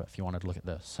Apocrypha if you wanted to look at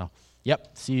those. So, yep,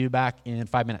 see you back in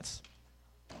 5 minutes.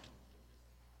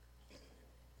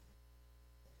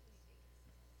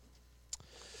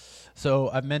 So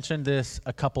I've mentioned this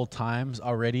a couple times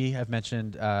already. I've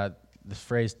mentioned the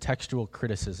phrase textual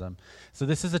criticism. So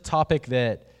this is a topic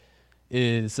that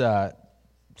is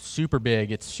super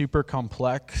big. It's super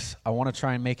complex. I want to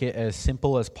try and make it as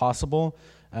simple as possible,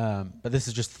 but this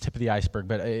is just the tip of the iceberg.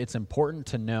 But it's important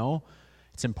to know.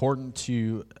 It's important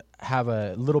to have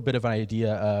a little bit of an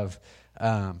idea of,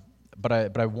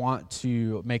 but I want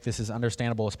to make this as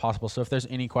understandable as possible. So if there's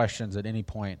any questions at any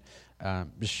point,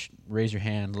 just raise your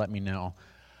hand, let me know.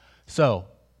 So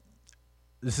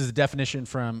this is a definition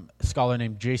from a scholar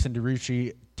named Jason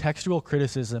DeRucci. Textual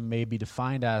criticism may be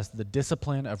defined as the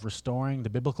discipline of restoring the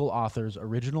biblical author's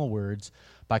original words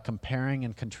by comparing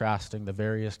and contrasting the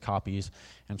various copies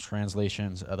and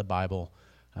translations of the Bible.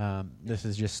 This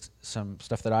is just some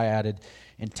stuff that I added.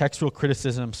 In textual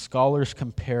criticism, scholars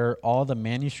compare all the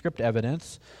manuscript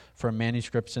evidence from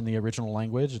manuscripts in the original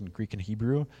language, in Greek and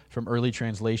Hebrew, from early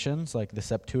translations like the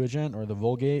Septuagint or the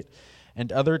Vulgate,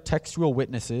 and other textual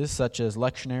witnesses such as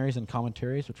lectionaries and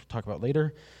commentaries, which we'll talk about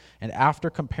later. And after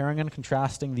comparing and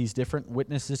contrasting these different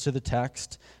witnesses to the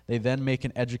text, they then make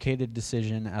an educated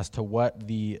decision as to what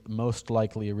the most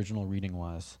likely original reading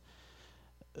was.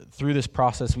 Through this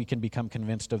process, we can become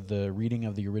convinced of the reading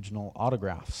of the original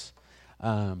autographs.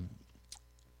 I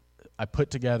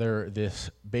put together this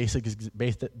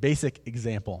basic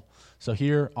example. So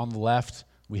here on the left,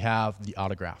 we have the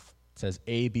autograph. It says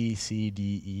A, B, C,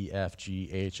 D, E, F, G,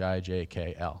 H, I, J,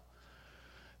 K, L.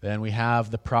 Then we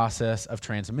have the process of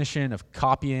transmission, of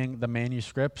copying the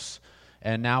manuscripts,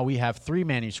 and now we have 3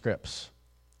 manuscripts.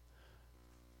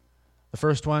 The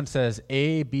first one says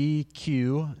A, B,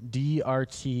 Q, D, R,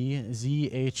 T, Z,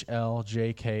 H, L,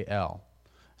 J, K, L.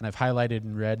 And I've highlighted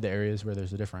in red the areas where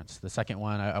there's a difference. The second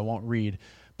one I won't read,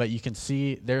 but you can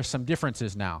see there's some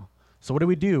differences now. So what do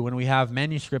we do when we have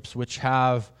manuscripts which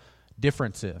have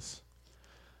differences?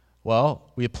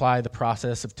 Well, we apply the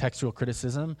process of textual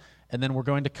criticism, and then we're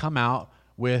going to come out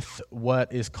with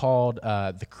what is called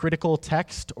the critical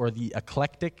text, or the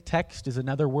eclectic text is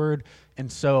another word.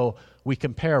 And so we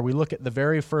compare. We look at the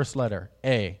very first letter,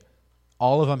 A.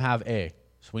 All of them have A,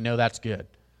 so we know that's good.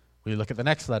 We look at the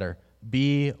next letter,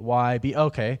 B, Y, B.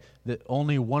 Okay,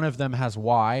 only one of them has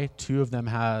Y, 2 of them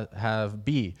have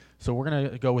B. So we're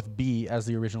going to go with B as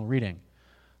the original reading.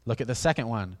 Look at the second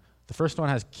one. The first one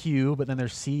has Q, but then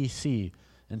there's C, C.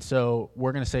 And so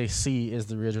we're going to say C is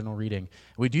the original reading.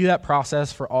 We do that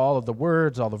process for all of the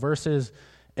words, all the verses,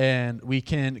 and we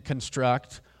can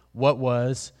construct what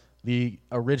was the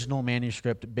original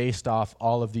manuscript based off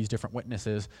all of these different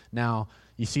witnesses. Now,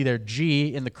 you see there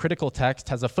G in the critical text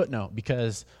has a footnote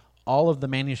because all of the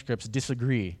manuscripts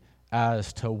disagree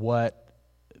as to what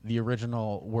the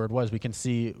original word was. We can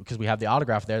see, because we have the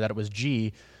autograph there, that it was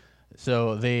G.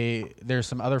 So there's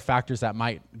some other factors that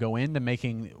might go into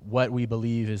making what we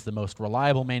believe is the most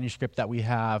reliable manuscript that we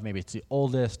have. Maybe it's the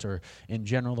oldest, or in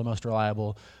general the most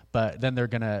reliable. But then they're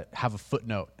going to have a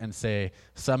footnote and say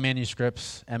some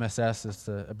manuscripts, MSS is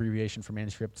the abbreviation for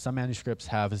manuscript, some manuscripts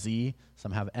have Z,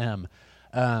 some have M.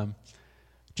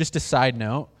 Just a side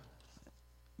note,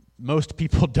 most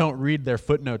people don't read their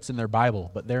footnotes in their Bible,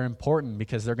 but they're important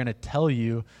because they're going to tell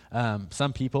you.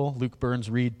 Some people, Luke Burns,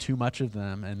 read too much of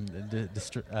them and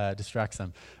distracts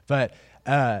them. But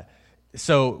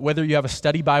so whether you have a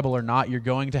study Bible or not, you're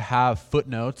going to have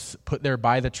footnotes put there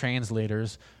by the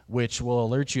translators, which will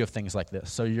alert you of things like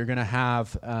this. So you're going to have,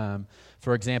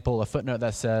 for example, a footnote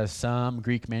that says some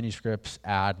Greek manuscripts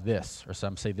add this, or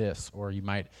some say this, or you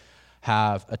might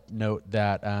have a note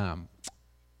that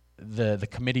the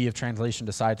committee of translation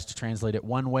decides to translate it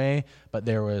one way, but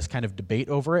there was kind of debate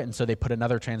over it, and so they put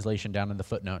another translation down in the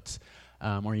footnotes.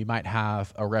 Or you might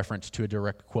have a reference to a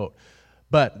direct quote.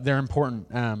 But they're important.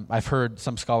 I've heard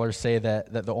some scholars say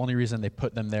that the only reason they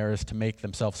put them there is to make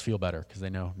themselves feel better, because they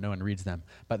know no one reads them.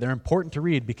 But they're important to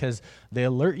read because they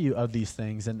alert you of these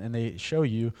things, and they show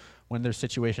you when there's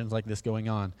situations like this going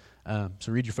on.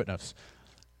 So read your footnotes.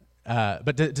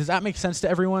 But does that make sense to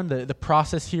everyone, the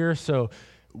process here? So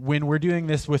when we're doing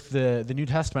this with the New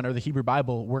Testament or the Hebrew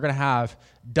Bible, we're going to have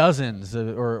dozens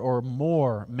or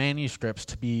more manuscripts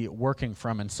to be working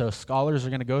from. And so scholars are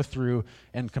going to go through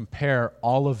and compare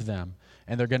all of them.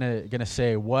 And they're going to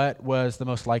say what was the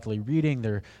most likely reading.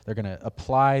 They're going to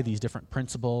apply these different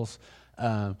principles.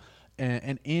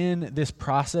 And in this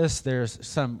process, there's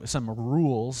some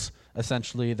rules,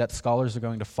 essentially, that scholars are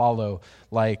going to follow.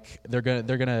 Like they're going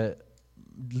to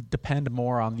depend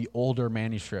more on the older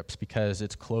manuscripts because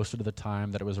it's closer to the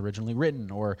time that it was originally written,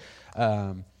 or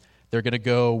they're going to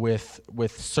go with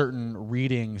certain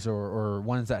readings or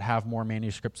ones that have more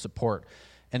manuscript support.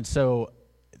 And so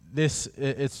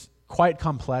it's quite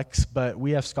complex, but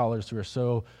we have scholars who are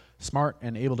so smart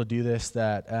and able to do this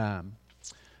that,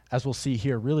 as we'll see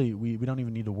here, really we don't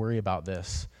even need to worry about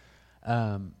this.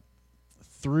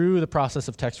 through the process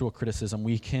of textual criticism,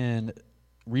 we can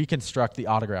reconstruct the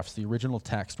autographs, the original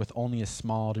text, with only a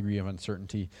small degree of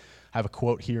uncertainty. I have a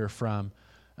quote here from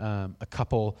a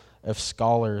couple of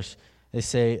scholars. They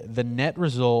say, the net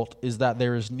result is that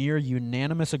there is near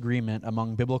unanimous agreement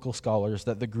among biblical scholars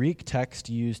that the Greek text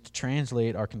used to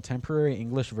translate our contemporary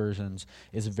English versions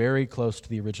is very close to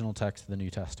the original text of the New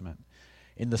Testament.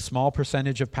 In the small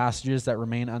percentage of passages that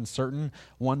remain uncertain,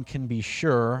 one can be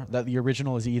sure that the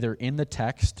original is either in the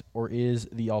text or is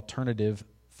the alternative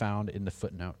found in the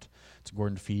footnote. It's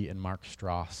Gordon Fee and Mark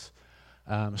Strauss.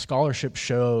 Scholarship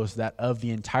shows that of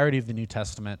the entirety of the New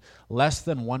Testament, less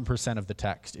than 1% of the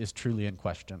text is truly in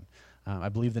question. I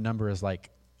believe the number is like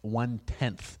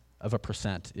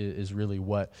 0.1% is really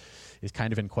what is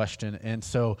kind of in question. And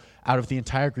so out of the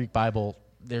entire Greek Bible,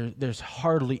 there's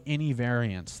hardly any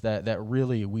variance that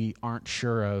really we aren't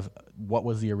sure of what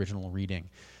was the original reading.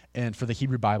 And for the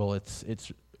Hebrew Bible,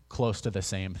 it's close to the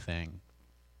same thing.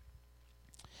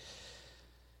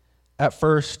 At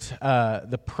first,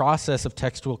 the process of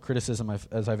textual criticism,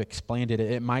 as I've explained it,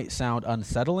 it might sound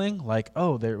unsettling, like,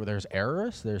 oh, there's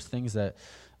errors, there's things are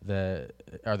there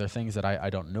things that I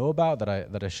don't know about,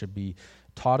 that I should be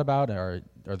taught about, or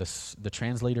the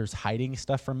translators hiding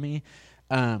stuff from me.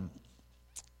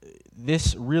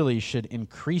 This really should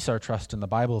increase our trust in the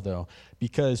Bible, though,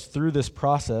 because through this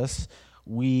process,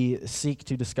 we seek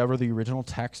to discover the original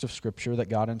text of Scripture that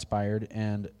God inspired,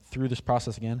 and through this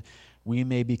process, again, we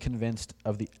may be convinced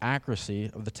of the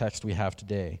accuracy of the text we have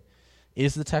today.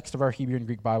 Is the text of our Hebrew and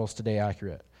Greek Bibles today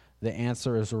accurate? The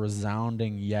answer is a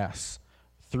resounding yes.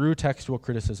 Through textual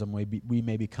criticism, we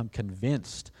may become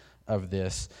convinced of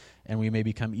this, and we may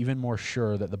become even more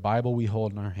sure that the Bible we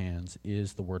hold in our hands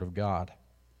is the Word of God.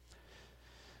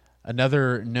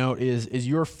 Another note is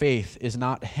your faith is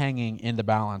not hanging in the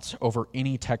balance over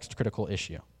any text-critical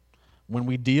issue. When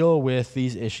we deal with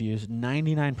these issues,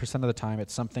 99% of the time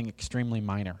it's something extremely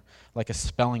minor, like a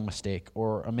spelling mistake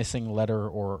or a missing letter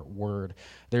or word.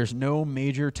 There's no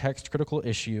major text-critical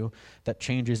issue that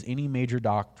changes any major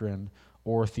doctrine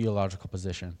or theological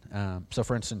position. So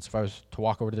for instance, if I was to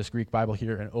walk over to this Greek Bible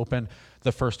here and open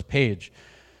the first page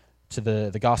to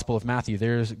the Gospel of Matthew,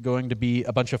 there's going to be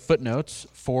a bunch of footnotes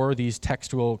for these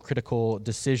textual critical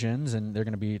decisions, and they're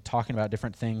going to be talking about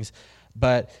different things,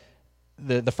 but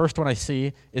the first one I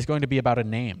see is going to be about a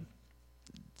name.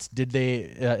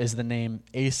 Is the name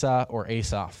Asa or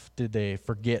Asaph? Did they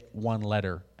forget one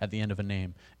letter at the end of a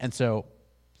name? And so,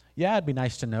 yeah, it'd be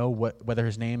nice to know whether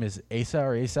his name is Asa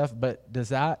or Asaph, but does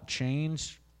that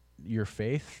change your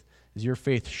faith? Is your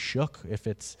faith shook if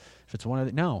it's one of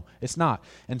the? No, it's not.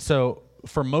 And so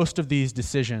for most of these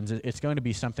decisions, it's going to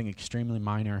be something extremely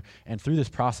minor, and through this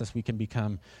process we can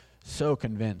become so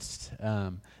convinced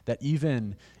that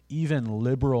even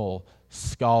liberal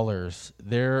scholars,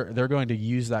 they're going to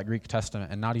use that Greek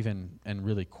Testament and not even and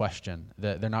really question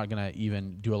that. They're not going to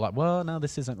even do a lot. Well, no,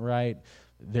 this isn't right.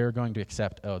 They're going to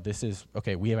accept. Oh, this is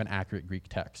okay. We have an accurate Greek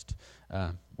text.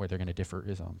 Where they're going to differ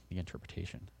is on the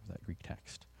interpretation of that Greek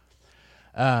text.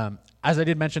 As I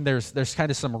did mention, there's kind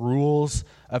of some rules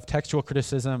of textual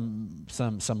criticism,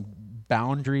 some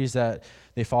boundaries that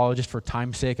they follow. Just for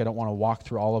time's sake, I don't want to walk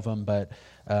through all of them, but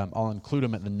I'll include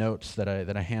them at the notes that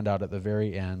I hand out at the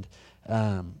very end,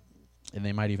 and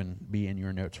they might even be in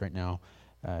your notes right now.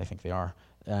 I think they are.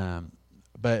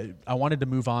 But I wanted to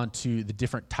move on to the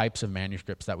different types of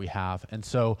manuscripts that we have, and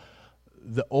so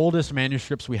the oldest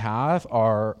manuscripts we have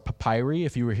are papyri.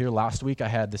 If you were here last week, I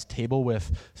had this table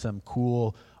with some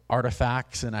cool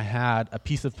artifacts, and I had a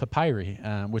piece of papyri,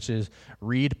 which is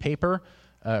reed paper,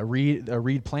 a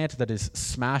reed plant that is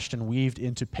smashed and weaved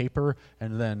into paper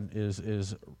and then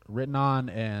is written on.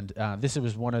 And this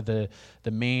was one of the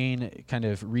main kind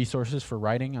of resources for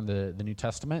writing on the New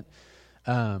Testament.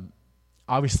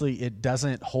 Obviously, it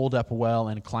doesn't hold up well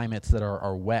in climates that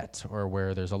are wet or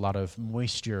where there's a lot of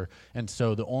moisture. And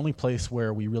so the only place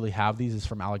where we really have these is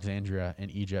from Alexandria in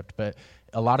Egypt. But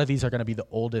a lot of these are going to be the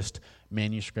oldest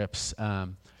manuscripts.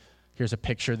 Here's a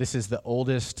picture. This is the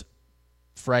oldest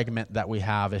fragment that we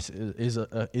have. Is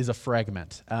a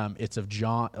fragment. It's of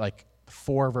John, like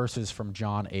 4 verses from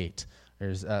John 8.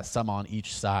 There's some on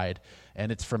each side. And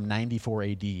it's from 94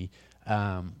 AD.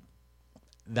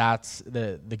 That's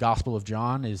the Gospel of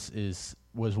John was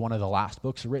one of the last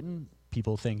books written.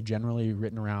 People think generally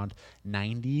written around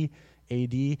 90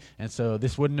 AD, and so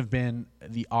this wouldn't have been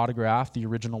the autograph, the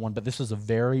original one, but this was a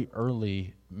very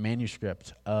early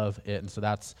manuscript of it, and so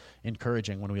that's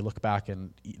encouraging when we look back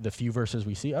and the few verses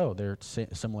we see. Oh, they're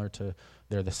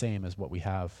the same as what we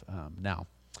have now.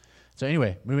 So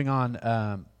anyway, moving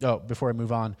on. Before I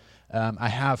move on, I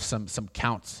have some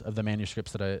counts of the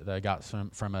manuscripts that I got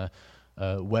from a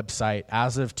website.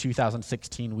 As of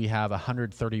 2016, we have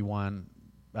 131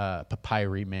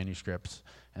 papyri manuscripts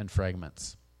and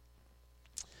fragments.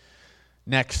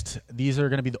 Next, these are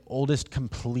going to be the oldest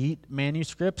complete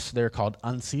manuscripts. They're called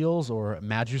uncials or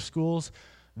majuscules.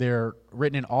 They're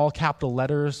written in all capital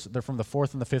letters. They're from the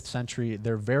 4th and the 5th century.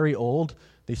 They're very old.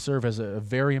 They serve as a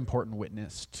very important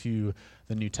witness to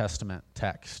the New Testament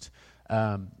text.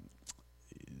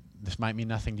 This might mean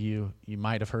nothing to you. You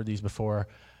might have heard these before.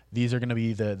 These are going to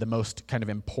be the most kind of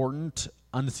important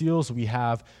uncials. We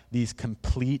have these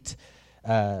complete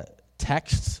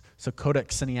texts. So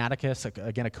Codex Sinaiticus,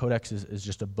 again, a codex is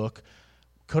just a book.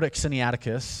 Codex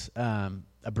Sinaiticus,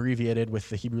 abbreviated with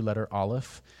the Hebrew letter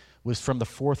Aleph, was from the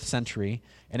 4th century,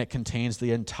 and it contains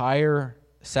the entire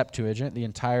Septuagint, the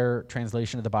entire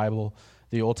translation of the Bible,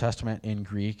 the Old Testament in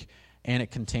Greek, and it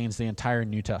contains the entire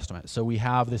New Testament. So we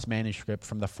have this manuscript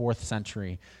from the 4th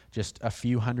century, just a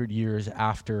few hundred years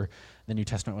after the New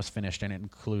Testament was finished, and it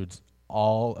includes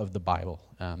all of the Bible.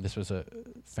 This was a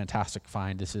fantastic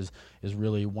find. This is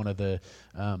really one of the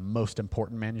most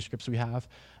important manuscripts we have.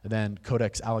 Then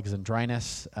Codex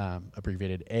Alexandrinus,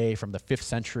 abbreviated A, from the 5th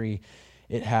century.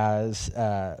 It has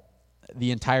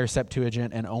the entire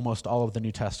Septuagint and almost all of the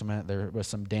New Testament. There was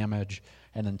some damage,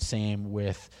 and then same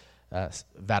with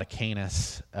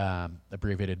Vaticanus,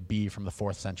 abbreviated B, from the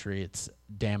 4th century. It's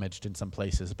damaged in some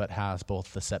places, but has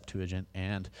both the Septuagint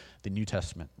and the New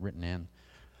Testament written in.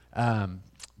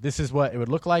 This is what it would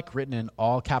look like, written in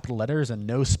all capital letters and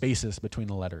no spaces between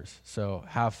the letters. So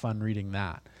have fun reading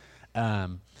that.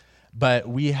 But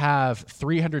we have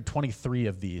 323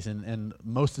 of these, and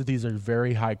most of these are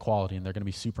very high quality, and they're going to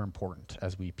be super important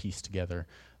as we piece together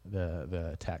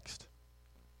the text.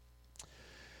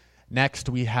 Next,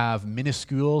 we have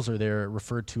minuscules, or they're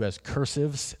referred to as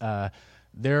cursives.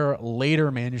 They're later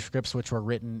manuscripts which were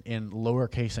written in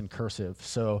lowercase and cursive.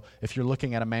 So if you're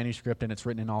looking at a manuscript and it's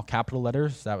written in all capital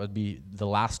letters, that would be the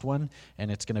last one, and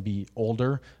it's going to be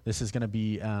older. This is going to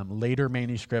be later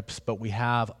manuscripts, but we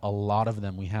have a lot of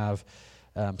them. We have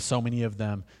so many of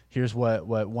them. Here's what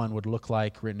one would look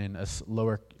like written in a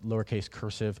lowercase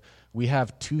cursive. We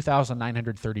have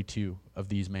 2,932 of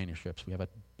these manuscripts. We have a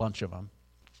bunch of them.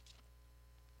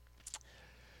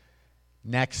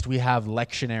 Next, we have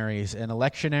lectionaries, and a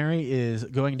lectionary is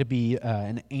going to be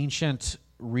an ancient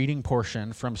reading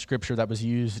portion from Scripture that was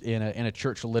used in a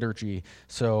church liturgy.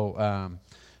 So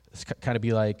it's kind of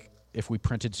be like if we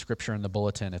printed Scripture in the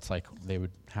bulletin, it's like they would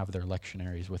have their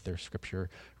lectionaries with their Scripture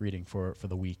reading for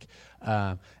the week.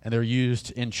 And they're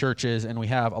used in churches, and we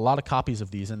have a lot of copies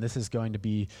of these, and this is going to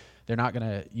be, they're not going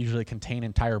to usually contain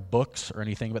entire books or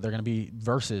anything, but they're going to be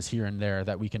verses here and there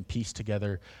that we can piece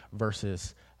together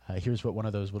verses. Here's what one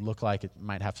of those would look like. It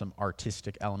might have some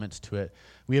artistic elements to it.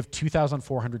 We have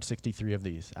 2,463 of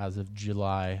these as of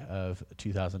July of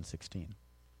 2016.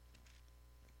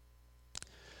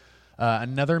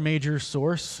 Another major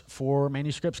source for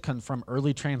manuscripts comes from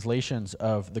early translations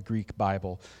of the Greek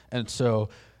Bible. And so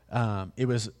it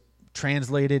was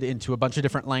translated into a bunch of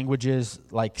different languages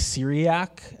like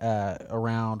Syriac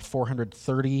around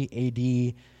 430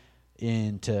 AD,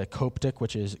 into Coptic,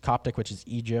 which is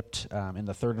Egypt, in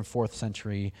the 3rd and 4th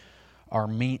century.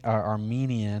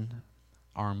 Armenian,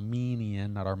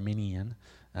 not Armenian.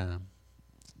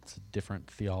 It's a different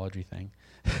theology thing.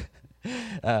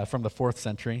 From the 4th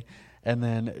century. And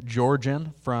then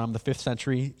Georgian from the 5th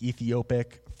century,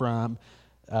 Ethiopic from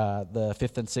the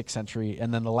 5th and 6th century,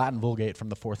 and then the Latin Vulgate from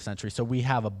the 4th century. So we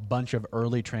have a bunch of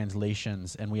early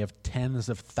translations, and we have tens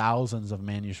of thousands of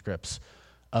manuscripts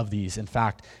of these. In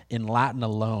fact, in Latin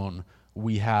alone,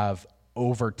 we have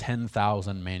over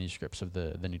 10,000 manuscripts of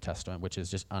the New Testament, which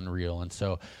is just unreal. And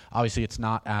so obviously it's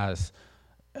not as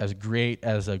great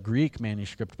as a Greek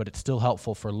manuscript, but it's still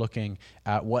helpful for looking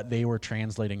at what they were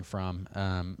translating from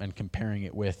and comparing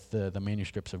it with the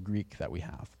manuscripts of Greek that we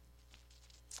have.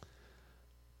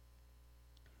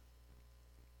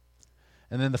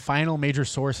 And then the final major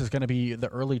source is going to be the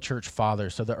early church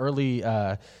fathers. So the early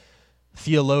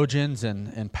theologians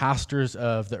and pastors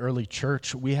of the early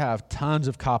church, we have tons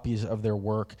of copies of their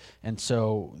work, and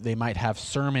so they might have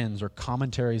sermons or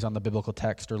commentaries on the biblical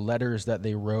text or letters that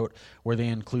they wrote where they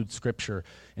include Scripture.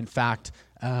 In fact,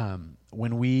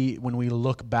 when we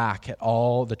look back at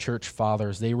all the church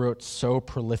fathers, they wrote so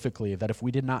prolifically that if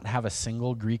we did not have a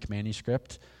single Greek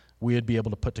manuscript, we would be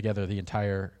able to put together the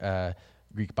entire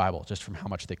Greek Bible just from how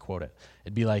much they quote it.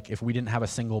 It'd be like if we didn't have a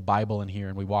single Bible in here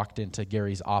and we walked into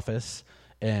Gary's office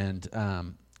and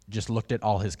just looked at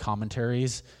all his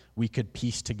commentaries, we could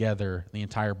piece together the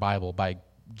entire Bible by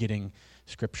getting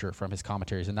Scripture from his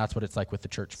commentaries, and that's what it's like with the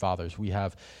church fathers. We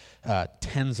have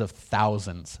tens of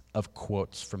thousands of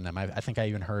quotes from them. I think I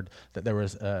even heard that there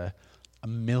was over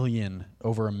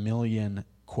a million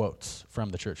quotes from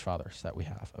the church fathers that we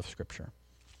have of Scripture.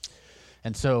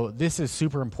 And so this is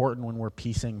super important when we're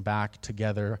piecing back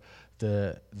together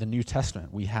the New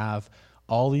Testament. We have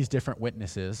all these different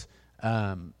witnesses.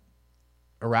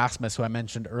 Erasmus, who I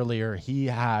mentioned earlier, he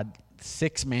had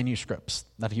 6 manuscripts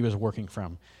that he was working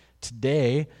from.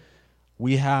 Today,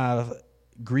 we have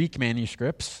Greek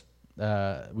manuscripts.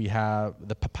 We have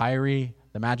the papyri,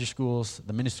 the majuscules,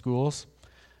 the minuscules.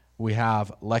 We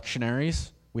have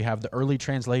lectionaries. We have the early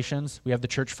translations. We have the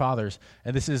church fathers.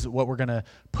 And this is what we're going to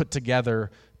put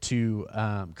together to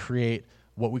create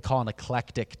what we call an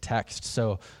eclectic text.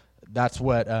 So that's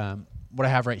what I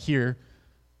have right here.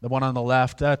 The one on the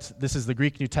left, this is the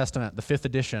Greek New Testament, the 5th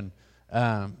edition,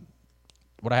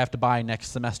 what I have to buy next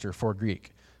semester for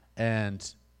Greek. And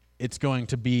it's going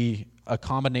to be a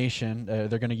combination. They're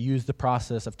going to use the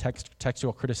process of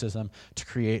textual criticism to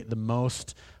create the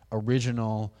most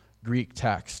original Greek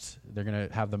text. They're going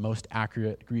to have the most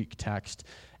accurate Greek text,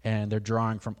 and they're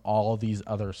drawing from all these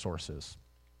other sources.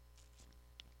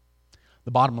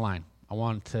 The bottom line, I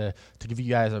want to give you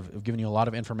guys, I've given you a lot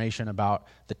of information about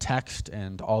the text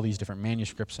and all these different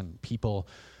manuscripts and people.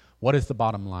 What is the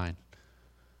bottom line?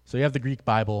 So you have the Greek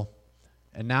Bible,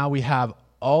 and now we have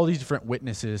all these different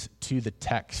witnesses to the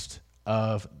text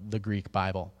of the Greek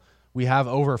Bible. We have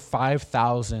over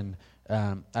 5,000.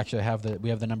 Actually, we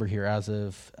have the number here as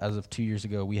of 2 years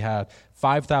ago. We had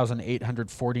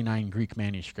 5,849 Greek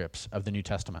manuscripts of the New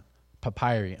Testament,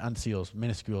 papyri, uncials,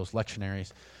 minuscules,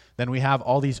 lectionaries. Then we have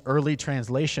all these early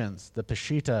translations, the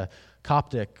Peshitta,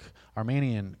 Coptic,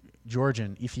 Armenian,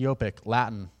 Georgian, Ethiopic,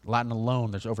 Latin alone,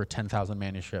 there's over 10,000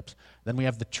 manuscripts. Then we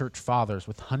have the church fathers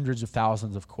with hundreds of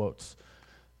thousands of quotes.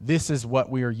 This is what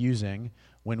we are using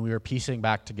when we are piecing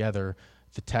back together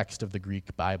the text of the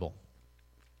Greek Bible.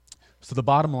 So the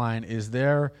bottom line is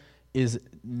there's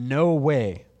no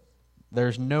way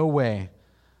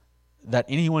that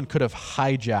anyone could have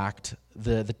hijacked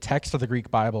the text of the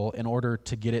Greek Bible in order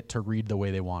to get it to read the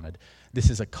way they wanted. This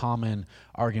is a common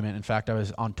argument. In fact, I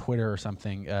was on Twitter or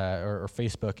something, or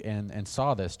Facebook, and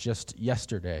saw this just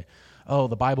yesterday. Oh,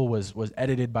 the Bible was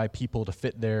edited by people to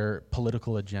fit their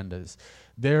political agendas.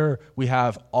 There we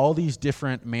have all these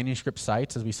different manuscript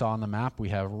sites, as we saw on the map. We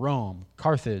have Rome,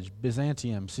 Carthage,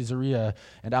 Byzantium, Caesarea,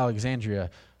 and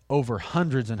Alexandria, over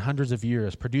hundreds and hundreds of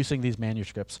years producing these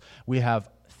manuscripts. We have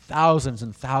thousands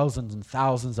and thousands and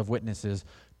thousands of witnesses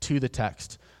to the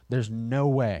text. There's no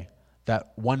way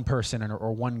that one person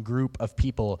or one group of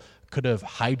people could have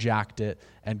hijacked it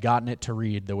and gotten it to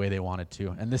read the way they wanted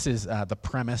to. And this is the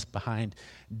premise behind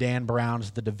Dan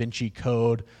Brown's The Da Vinci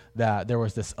Code, that there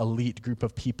was this elite group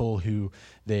of people who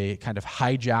they kind of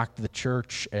hijacked the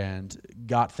church and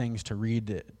got things to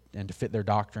read and to fit their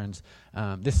doctrines.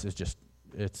 This is just,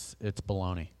 it's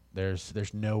baloney.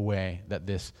 There's no way that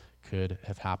this could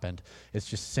have happened. It's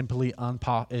just simply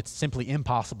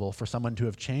impossible for someone to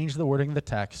have changed the wording of the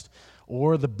text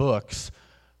or the books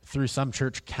through some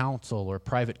church council or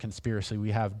private conspiracy.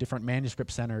 We have different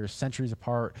manuscript centers, centuries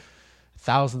apart,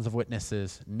 thousands of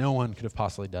witnesses. No one could have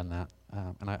possibly done that.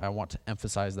 And I want to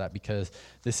emphasize that because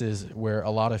this is where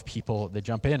a lot of people, they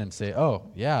jump in and say,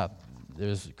 oh, yeah, it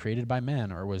was created by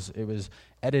men, or it was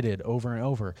edited over and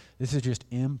over. This is just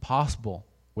impossible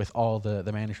with all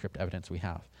the manuscript evidence we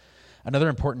have. Another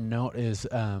important note is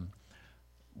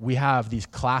we have these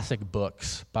classic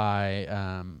books by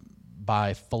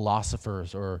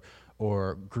philosophers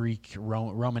or Greek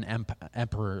Roman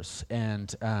emperors,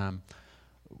 and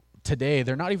today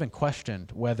they're not even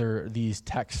questioned whether these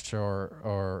texts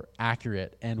are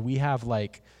accurate. And we have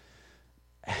like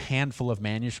a handful of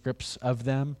manuscripts of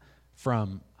them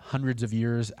from hundreds of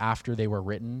years after they were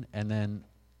written, and then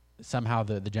somehow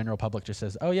the general public just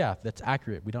says, oh yeah, that's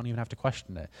accurate. We don't even have to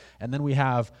question it. And then we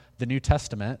have the New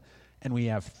Testament, and we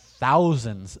have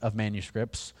thousands of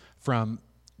manuscripts from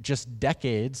just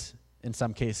decades, in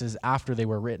some cases, after they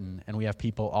were written, and we have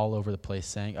people all over the place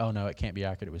saying, oh no, it can't be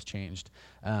accurate, it was changed.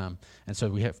 And so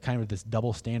we have kind of this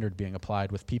double standard being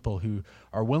applied with people who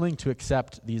are willing to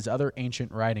accept these other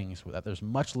ancient writings that there's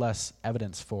much less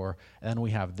evidence for, and then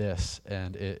we have this,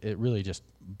 and it really just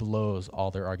blows all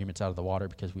their arguments out of the water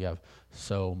because we have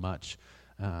so much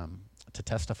to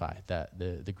testify that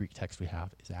the Greek text we have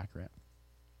is accurate.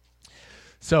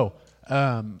 So,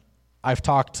 I've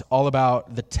talked all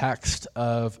about the text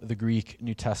of the Greek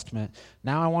New Testament.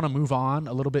 Now I want to move on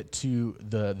a little bit to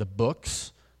the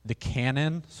books, the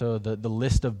canon, so the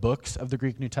list of books of the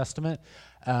Greek New Testament,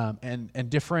 and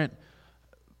different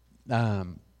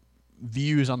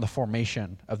views on the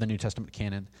formation of the New Testament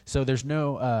canon. So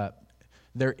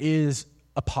there is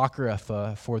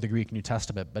apocrypha for the Greek New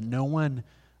Testament, but no one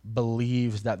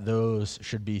believes that those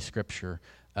should be scripture.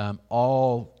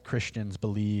 All Christians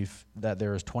believe that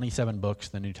there is 27 books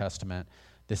in the New Testament.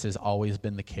 This has always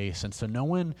been the case, and so no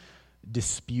one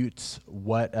disputes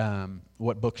what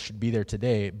books should be there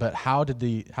today. But how did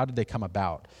they come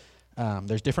about?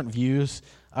 There's different views.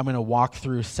 I'm going to walk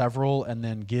through several and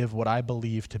then give what I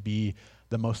believe to be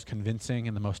the most convincing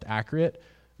and the most accurate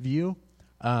view.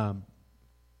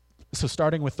 So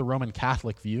starting with the Roman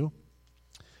Catholic view,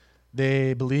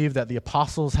 they believe that the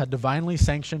apostles had divinely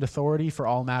sanctioned authority for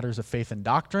all matters of faith and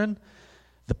doctrine.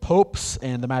 The popes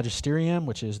and the magisterium,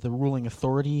 which is the ruling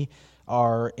authority,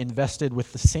 are invested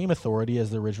with the same authority as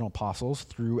the original apostles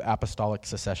through apostolic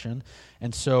succession.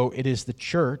 And so it is the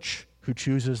church who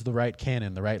chooses the right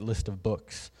canon, the right list of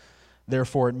books.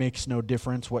 Therefore, it makes no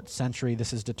difference what century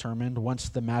this is determined. Once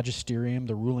the magisterium,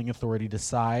 the ruling authority,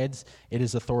 decides, it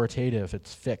is authoritative,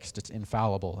 it's fixed, it's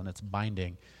infallible, and it's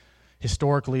binding.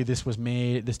 Historically, this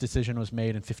decision was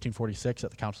made in 1546 at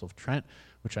the Council of Trent,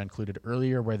 which I included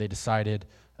earlier, where they decided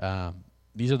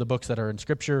these are the books that are in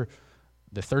Scripture,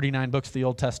 the 39 books of the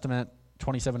Old Testament,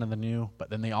 27 of the New, but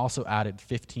then they also added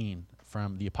 15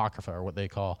 from the Apocrypha, or what they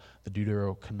call the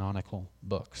deuterocanonical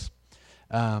books.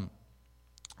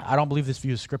 I don't believe this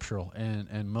view is scriptural,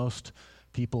 and most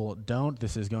people don't.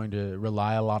 This is going to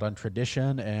rely a lot on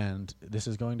tradition, and this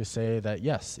is going to say that,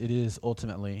 yes, it is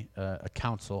ultimately a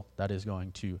council that is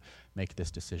going to make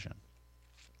this decision.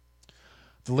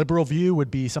 The liberal view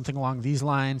would be something along these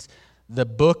lines. The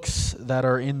books that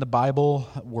are in the Bible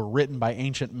were written by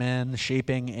ancient men,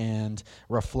 shaping and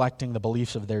reflecting the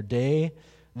beliefs of their day.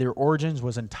 Their origins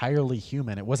was entirely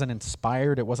human. It wasn't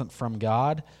inspired. It wasn't from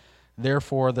God.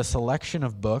 Therefore, the selection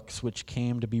of books, which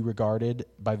came to be regarded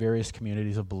by various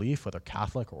communities of belief, whether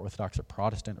Catholic or Orthodox or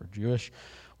Protestant or Jewish,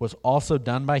 was also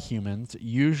done by humans,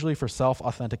 usually for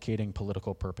self-authenticating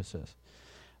political purposes.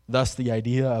 Thus, the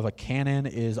idea of a canon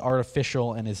is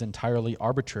artificial and is entirely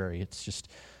arbitrary. It's just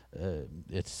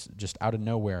out of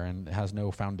nowhere and has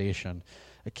no foundation.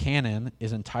 A canon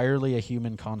is entirely a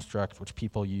human construct which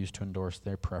people use to endorse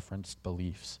their preferenced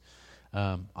beliefs.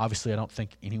 Obviously, I don't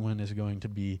think anyone is going to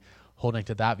be holding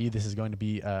to that view. This is going to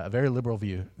be a very liberal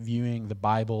view, viewing the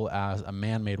Bible as a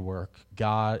man-made work.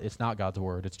 It's not God's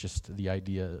word. It's just the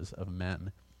ideas of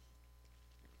men.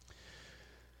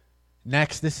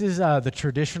 Next, this is the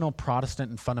traditional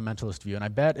Protestant and fundamentalist view. And I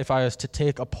bet if I was to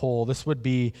take a poll, this would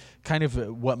be kind of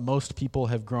what most people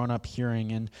have grown up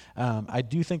hearing. And I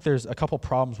do think there's a couple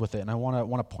problems with it, and I want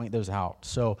to point those out.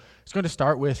 So it's going to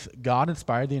start with God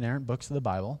inspired the inerrant books of the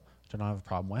Bible, which I don't have a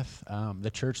problem with. The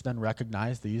church then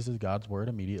recognized these as God's word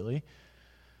immediately.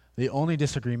 The only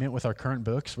disagreement with our current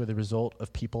books were the result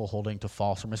of people holding to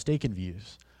false or mistaken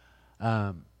views.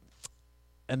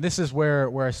 And this is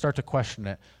where I start to question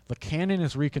it. The canon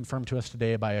is reconfirmed to us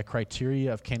today by a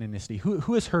criteria of canonicity.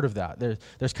 Who has heard of that?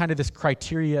 There's kind of this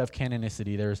criteria of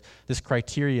canonicity. There's this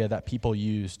criteria that people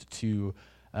used to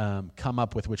come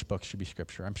up with which books should be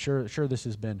scripture. I'm sure this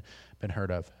has been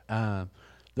heard of.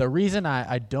 The reason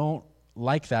I don't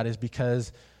like that is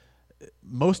because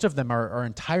most of them are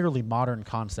entirely modern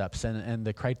concepts, and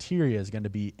the criteria is going to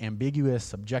be ambiguous,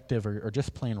 subjective, or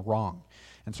just plain wrong.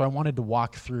 And so I wanted to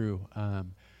walk through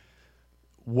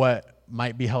what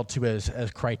might be held to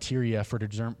as criteria for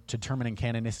determining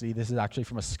canonicity. This is actually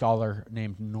from a scholar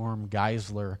named Norm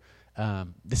Geisler.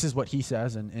 This is what he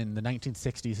says, and in the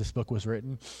 1960s this book was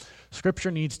written.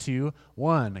 Scripture needs to,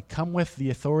 1, come with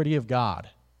the authority of God.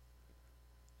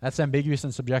 That's ambiguous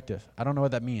and subjective. I don't know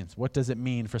what that means. What does it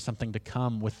mean for something to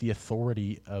come with the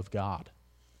authority of God?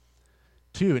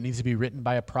 2, it needs to be written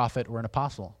by a prophet or an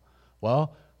apostle.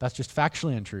 Well, that's just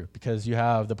factually untrue, because you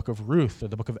have the book of Ruth or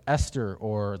the book of Esther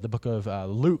or the book of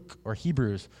Luke or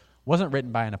Hebrews wasn't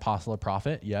written by an apostle or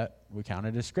prophet, yet we count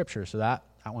it as scripture. So that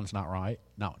one's not right.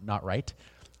 Not right.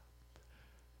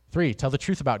 3, tell the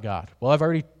truth about God. Well, I've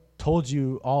already told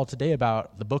you all today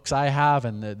about the books I have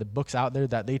and the books out there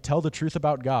that they tell the truth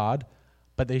about God,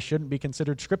 but they shouldn't be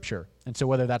considered scripture. And so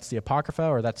whether that's the Apocrypha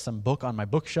or that's some book on my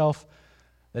bookshelf,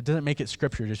 that doesn't make it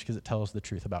scripture just because it tells the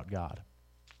truth about God.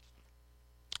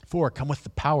 4, come with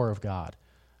the power of God.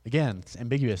 Again, it's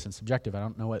ambiguous and subjective. I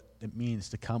don't know what it means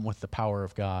to come with the power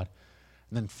of God.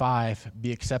 And then 5,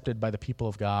 be accepted by the people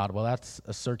of God. Well, that's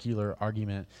a circular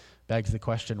argument. Begs the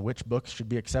question, which books should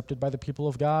be accepted by the people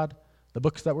of God? The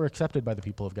books that were accepted by the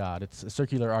people of God. It's a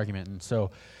circular argument. And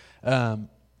so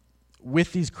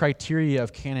with these criteria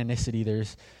of canonicity,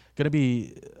 there's going to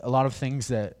be a lot of things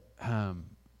that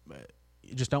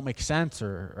just don't make sense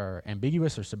or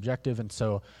ambiguous or subjective. And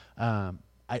so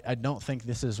I don't think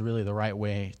this is really the right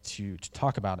way to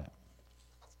talk about it.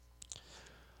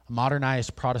 A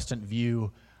modernized Protestant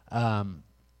view,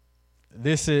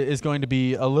 this is going to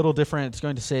be a little different. It's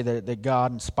going to say that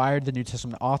God inspired the New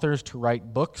Testament authors to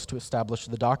write books to establish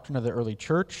the doctrine of the early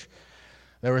church.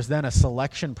 There was then a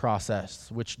selection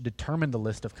process which determined the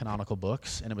list of canonical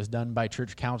books, and it was done by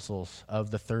church councils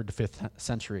of the 3rd to 5th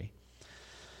century.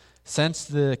 Since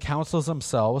the councils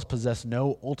themselves possess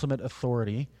no ultimate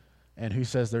authority, and who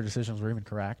says their decisions were even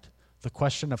correct, the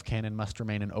question of canon must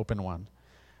remain an open one.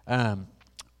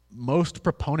 Most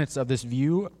proponents of this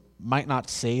view might not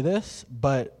say this,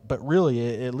 but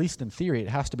really, at least in theory, it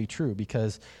has to be true,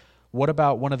 because what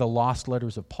about one of the lost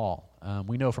letters of Paul?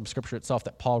 We know from Scripture itself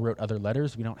that Paul wrote other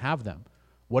letters. We don't have them.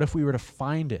 What if we were to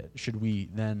find it? Should we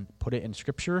then put it in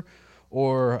Scripture?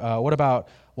 Or what about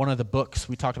one of the books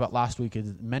we talked about last week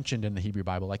is mentioned in the Hebrew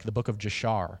Bible, like the book of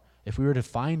Jashar? If we were to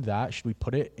find that, should we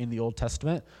put it in the Old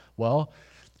Testament? Well,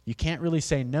 you can't really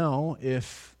say no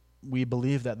if we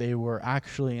believe that they were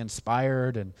actually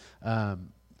inspired, and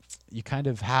you kind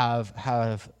of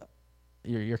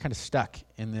you're kind of stuck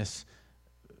in this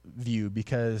view,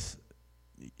 because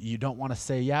you don't want to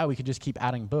say, yeah, we could just keep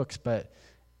adding books, but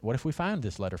what if we find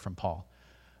this letter from Paul?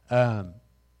 And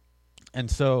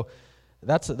so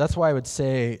that's why I would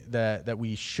say that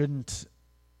we shouldn't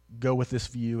go with this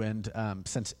view. And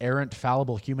since errant,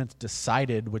 fallible humans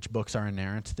decided which books are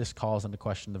inerrant, this calls into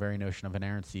question the very notion of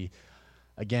inerrancy.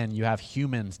 Again, you have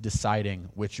humans deciding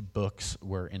which books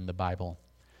were in the Bible.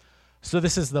 So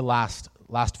this is the last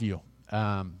view.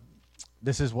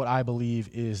 This is what I believe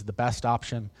is the best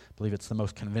option. I believe it's the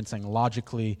most convincing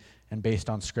logically and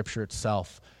based on Scripture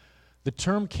itself. The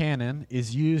term canon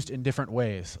is used in different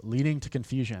ways, leading to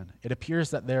confusion. It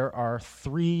appears that there are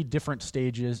 3 different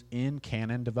stages in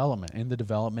canon development, in the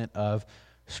development of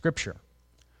Scripture.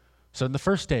 So in the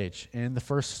first stage, in the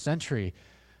first century,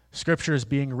 Scripture is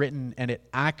being written, and it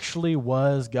actually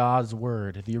was God's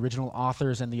word. The original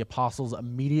authors and the apostles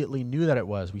immediately knew that it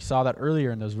was. We saw that earlier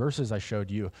in those verses I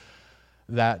showed you,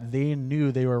 that they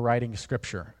knew they were writing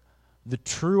Scripture. The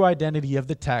true identity of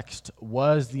the text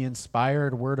was the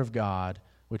inspired word of God,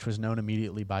 which was known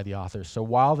immediately by the authors. So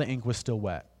while the ink was still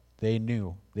wet, they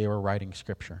knew they were writing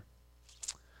Scripture.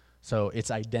 So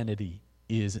its identity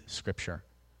is Scripture.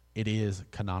 It is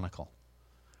canonical.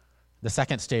 The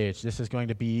second stage, this is going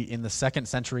to be in the 2nd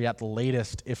century at the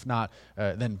latest, if not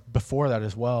then before that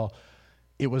as well.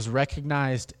 It was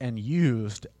recognized and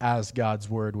used as God's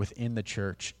word within the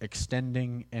church,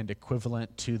 extending and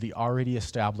equivalent to the already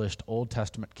established Old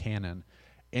Testament canon.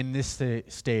 In this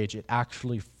stage, it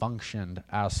actually functioned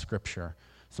as Scripture.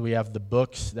 So we have the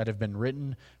books that have been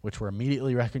written, which were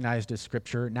immediately recognized as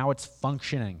Scripture. Now it's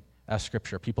functioning as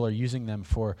Scripture. People are using them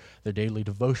for their daily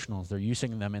devotionals. They're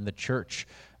using them in the church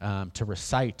to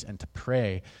recite and to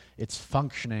pray. It's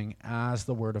functioning as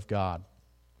the Word of God.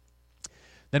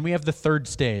 Then we have the third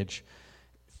stage.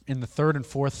 In the 3rd and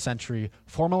 4th century,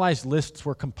 formalized lists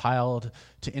were compiled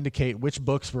to indicate which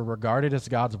books were regarded as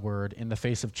God's word in the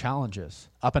face of challenges.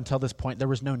 Up until this point, there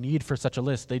was no need for such a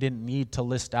list. They didn't need to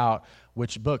list out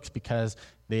which books because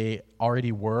they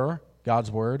already were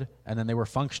God's word, and then they were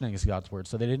functioning as God's word,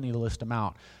 so they didn't need to list them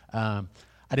out. I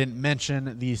didn't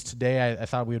mention these today. I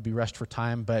thought we would be rushed for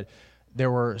time, but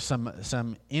there were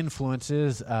some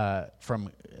influences from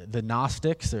the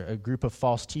Gnostics, a group of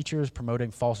false teachers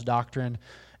promoting false doctrine,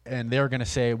 and they were going to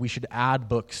say we should add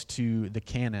books to the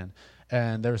canon.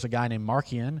 And there was a guy named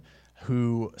Marcion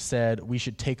who said we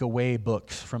should take away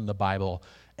books from the Bible.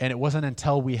 And it wasn't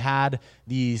until we had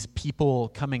these people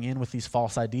coming in with these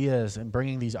false ideas and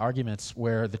bringing these arguments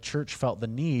where the church felt the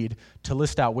need to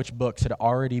list out which books had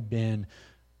already been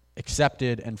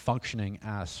accepted and functioning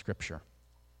as Scripture.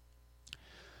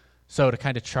 So to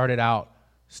kind of chart it out,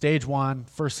 stage 1,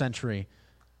 1st century,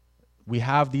 we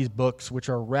have these books which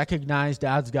are recognized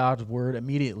as God's word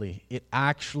immediately. It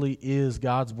actually is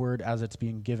God's word as it's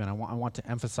being given. I want to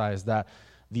emphasize that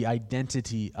the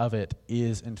identity of it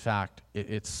is, in fact,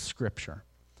 it's Scripture.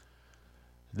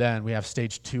 Then we have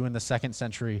stage 2 in the 2nd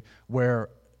century, where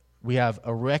we have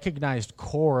a recognized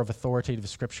core of authoritative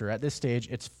Scripture. At this stage,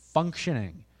 it's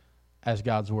functioning as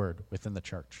God's word within the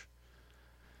church.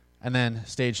 And then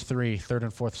stage 3, 3rd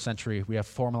and 4th century, we have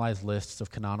formalized lists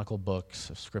of canonical books,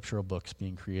 of scriptural books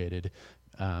being created.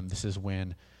 This is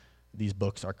when these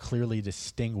books are clearly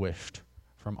distinguished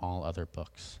from all other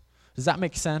books. Does that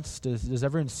make sense? Does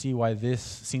everyone see why this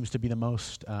seems to be the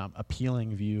most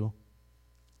appealing view?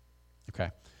 Okay.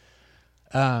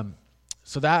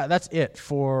 So that's it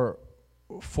for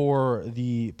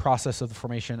the process of the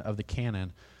formation of the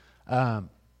canon.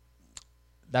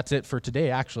 that's it for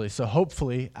today, actually. So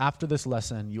hopefully, after this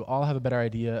lesson, you all have a better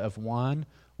idea of, one,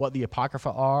 what the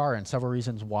Apocrypha are and several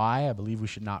reasons why I believe we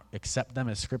should not accept them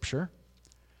as Scripture.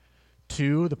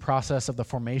 Two, the process of the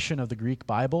formation of the Greek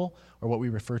Bible, or what we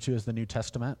refer to as the New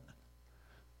Testament.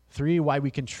 Three, why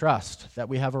we can trust that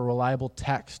we have a reliable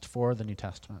text for the New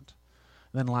Testament.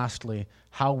 And then lastly,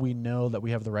 how we know that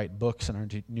we have the right books in our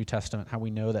New Testament, how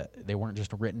we know that they weren't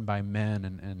just written by men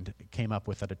and came up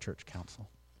with at a church council.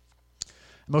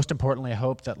 Most importantly, I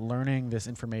hope that learning this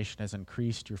information has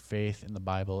increased your faith in the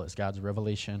Bible as God's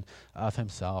revelation of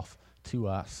himself to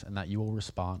us, and that you will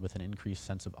respond with an increased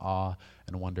sense of awe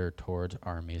and wonder towards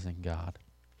our amazing God.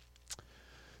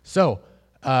 So,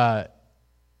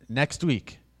 next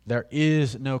week, there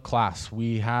is no class.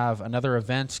 We have another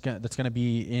event that's going to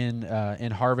be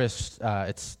in Harvest.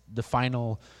 It's the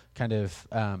final kind of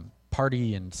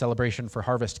party and celebration for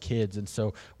Harvest Kids, and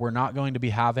so we're not going to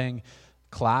be having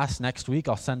class next week.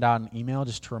 I'll send out an email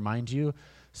just to remind you.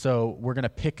 So we're going to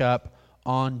pick up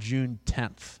on June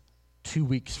 10th, 2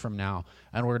 weeks from now,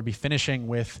 and we're going to be finishing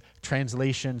with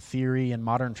translation theory and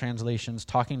modern translations,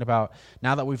 talking about,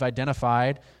 now that we've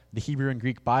identified the Hebrew and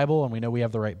Greek Bible and we know we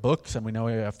have the right books and we know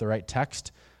we have the right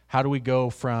text, how do we go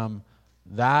from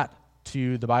that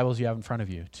to the Bibles you have in front of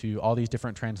you, to all these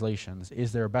different translations?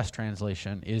 Is there a best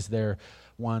translation? Is there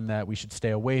one that we should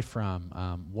stay away from?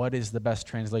 What is the best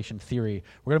translation theory?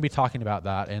 We're going to be talking about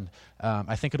that, and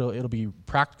I think it'll be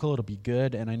practical, it'll be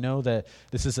good, and I know that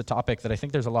this is a topic that I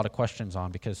think there's a lot of questions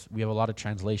on because we have a lot of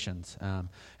translations,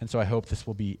 and so I hope this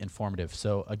will be informative.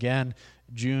 So again,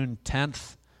 June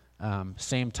 10th,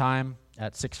 same time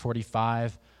at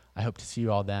 6:45. I hope to see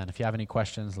you all then. If you have any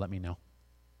questions, let me know.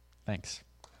 Thanks.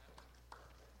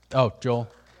 Oh, Joel.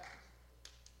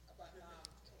 So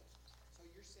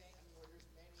you're saying, there's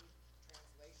many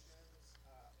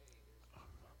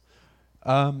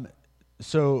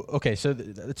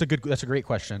translations. That's a great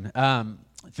question.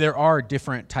 There are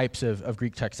different types of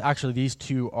Greek texts. Actually, these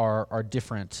two are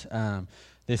different.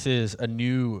 This is a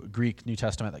new Greek New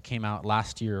Testament that came out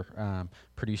last year,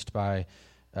 produced by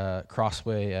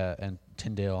Crossway and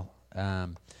Tyndale.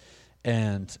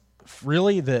 And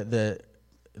really, the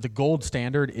gold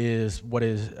standard is what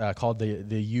is called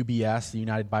the UBS, the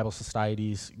United Bible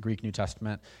Society's Greek New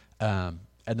Testament. And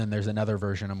then there's another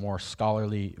version, a more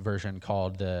scholarly version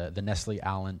called the Nestle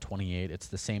Allen 28. It's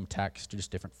the same text,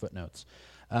 just different footnotes.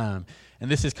 And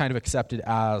this is kind of accepted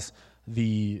as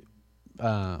the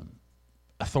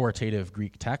authoritative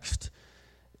Greek text.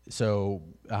 So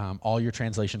all your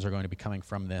translations are going to be coming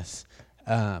from this.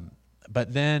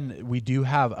 But then we do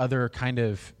have other kind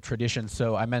of traditions.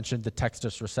 So I mentioned the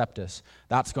Textus Receptus.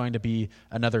 That's going to be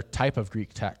another type of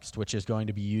Greek text, which is going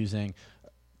to be using,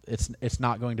 it's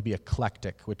not going to be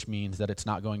eclectic, which means that it's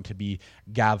not going to be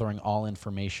gathering all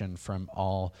information from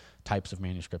all types of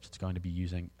manuscripts. It's going to be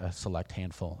using a select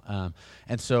handful.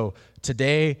 And so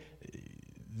today,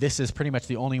 this is pretty much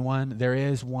the only one. There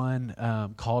is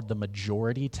one called the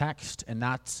majority text, and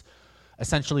that's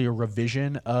essentially a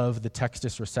revision of the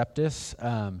Textus Receptus.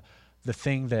 The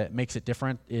thing that makes it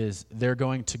different is they're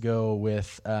going to go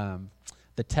with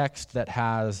the text that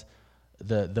has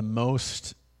the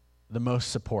most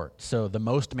support. So the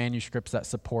most manuscripts that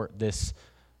support this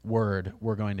word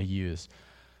we're going to use.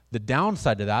 The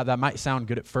downside to that might sound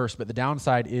good at first, but the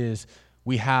downside is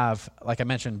we have, like I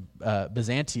mentioned,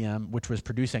 Byzantium, which was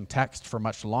producing text for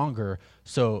much longer,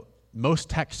 so most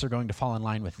texts are going to fall in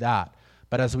line with that.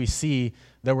 But as we see,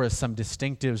 there were some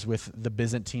distinctives with the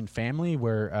Byzantine family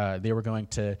where they were going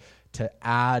to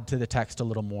add to the text a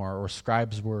little more, or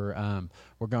scribes were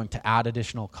going to add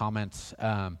additional comments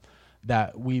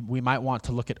that we might want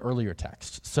to look at earlier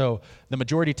texts. So the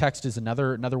majority text is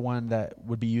another one that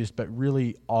would be used, but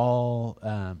really all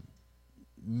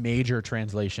major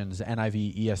translations,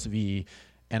 NIV, ESV,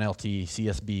 NLT,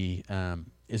 CSB,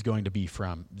 is going to be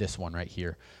from this one right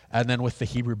here. And then with the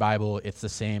Hebrew Bible, it's the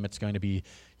same. It's going to be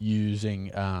using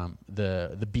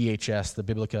the BHS, the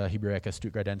Biblica Hebraica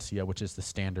Stuttgartensia, which is the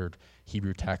standard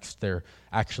Hebrew text. They're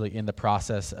actually in the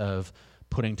process of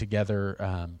putting together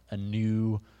a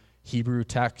new Hebrew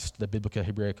text, the Biblica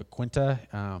Hebraica Quinta.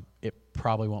 It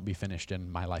probably won't be finished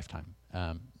in my lifetime.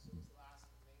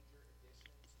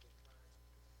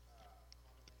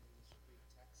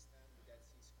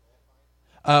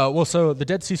 So the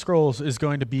Dead Sea Scrolls is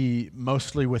going to be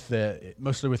mostly with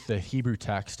the Hebrew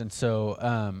text, and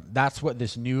so that's what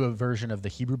this new version of the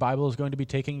Hebrew Bible is going to be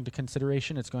taking into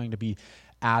consideration. It's going to be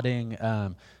adding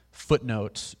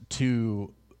footnotes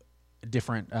to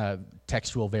different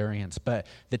textual variants, but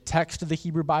the text of the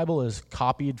Hebrew Bible is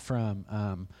copied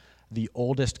from the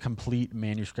oldest complete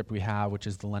manuscript we have, which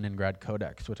is the Leningrad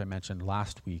Codex, which I mentioned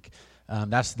last week.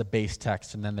 That's the base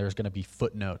text, and then there's going to be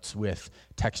footnotes with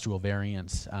textual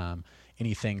variants,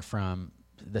 anything from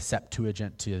the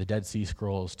Septuagint to the Dead Sea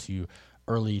Scrolls to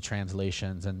early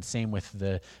translations, and same with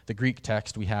the Greek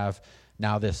text. We have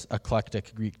now this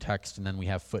eclectic Greek text, and then we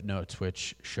have footnotes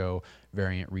which show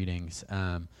variant readings.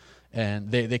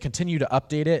 And they continue to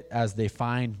update it as they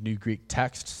find new Greek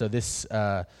text. So this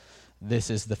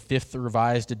is the 5th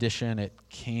revised edition. It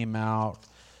came out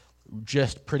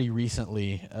just pretty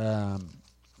recently.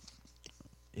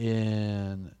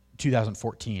 In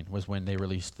 2014 was when they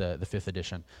released the 5th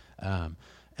edition.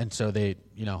 And so they,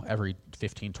 every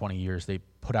 15, 20 years, they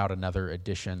put out another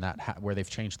edition where they've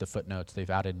changed the footnotes, they've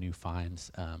added new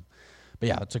finds. But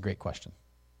yeah, that's a great question.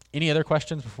 Any other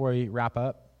questions before we wrap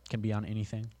up? Can be on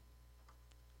anything.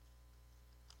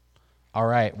 All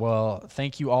right, well,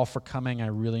 thank you all for coming. I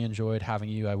really enjoyed having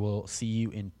you. I will see you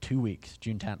in 2 weeks,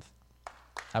 June 10th.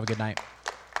 Have a good night.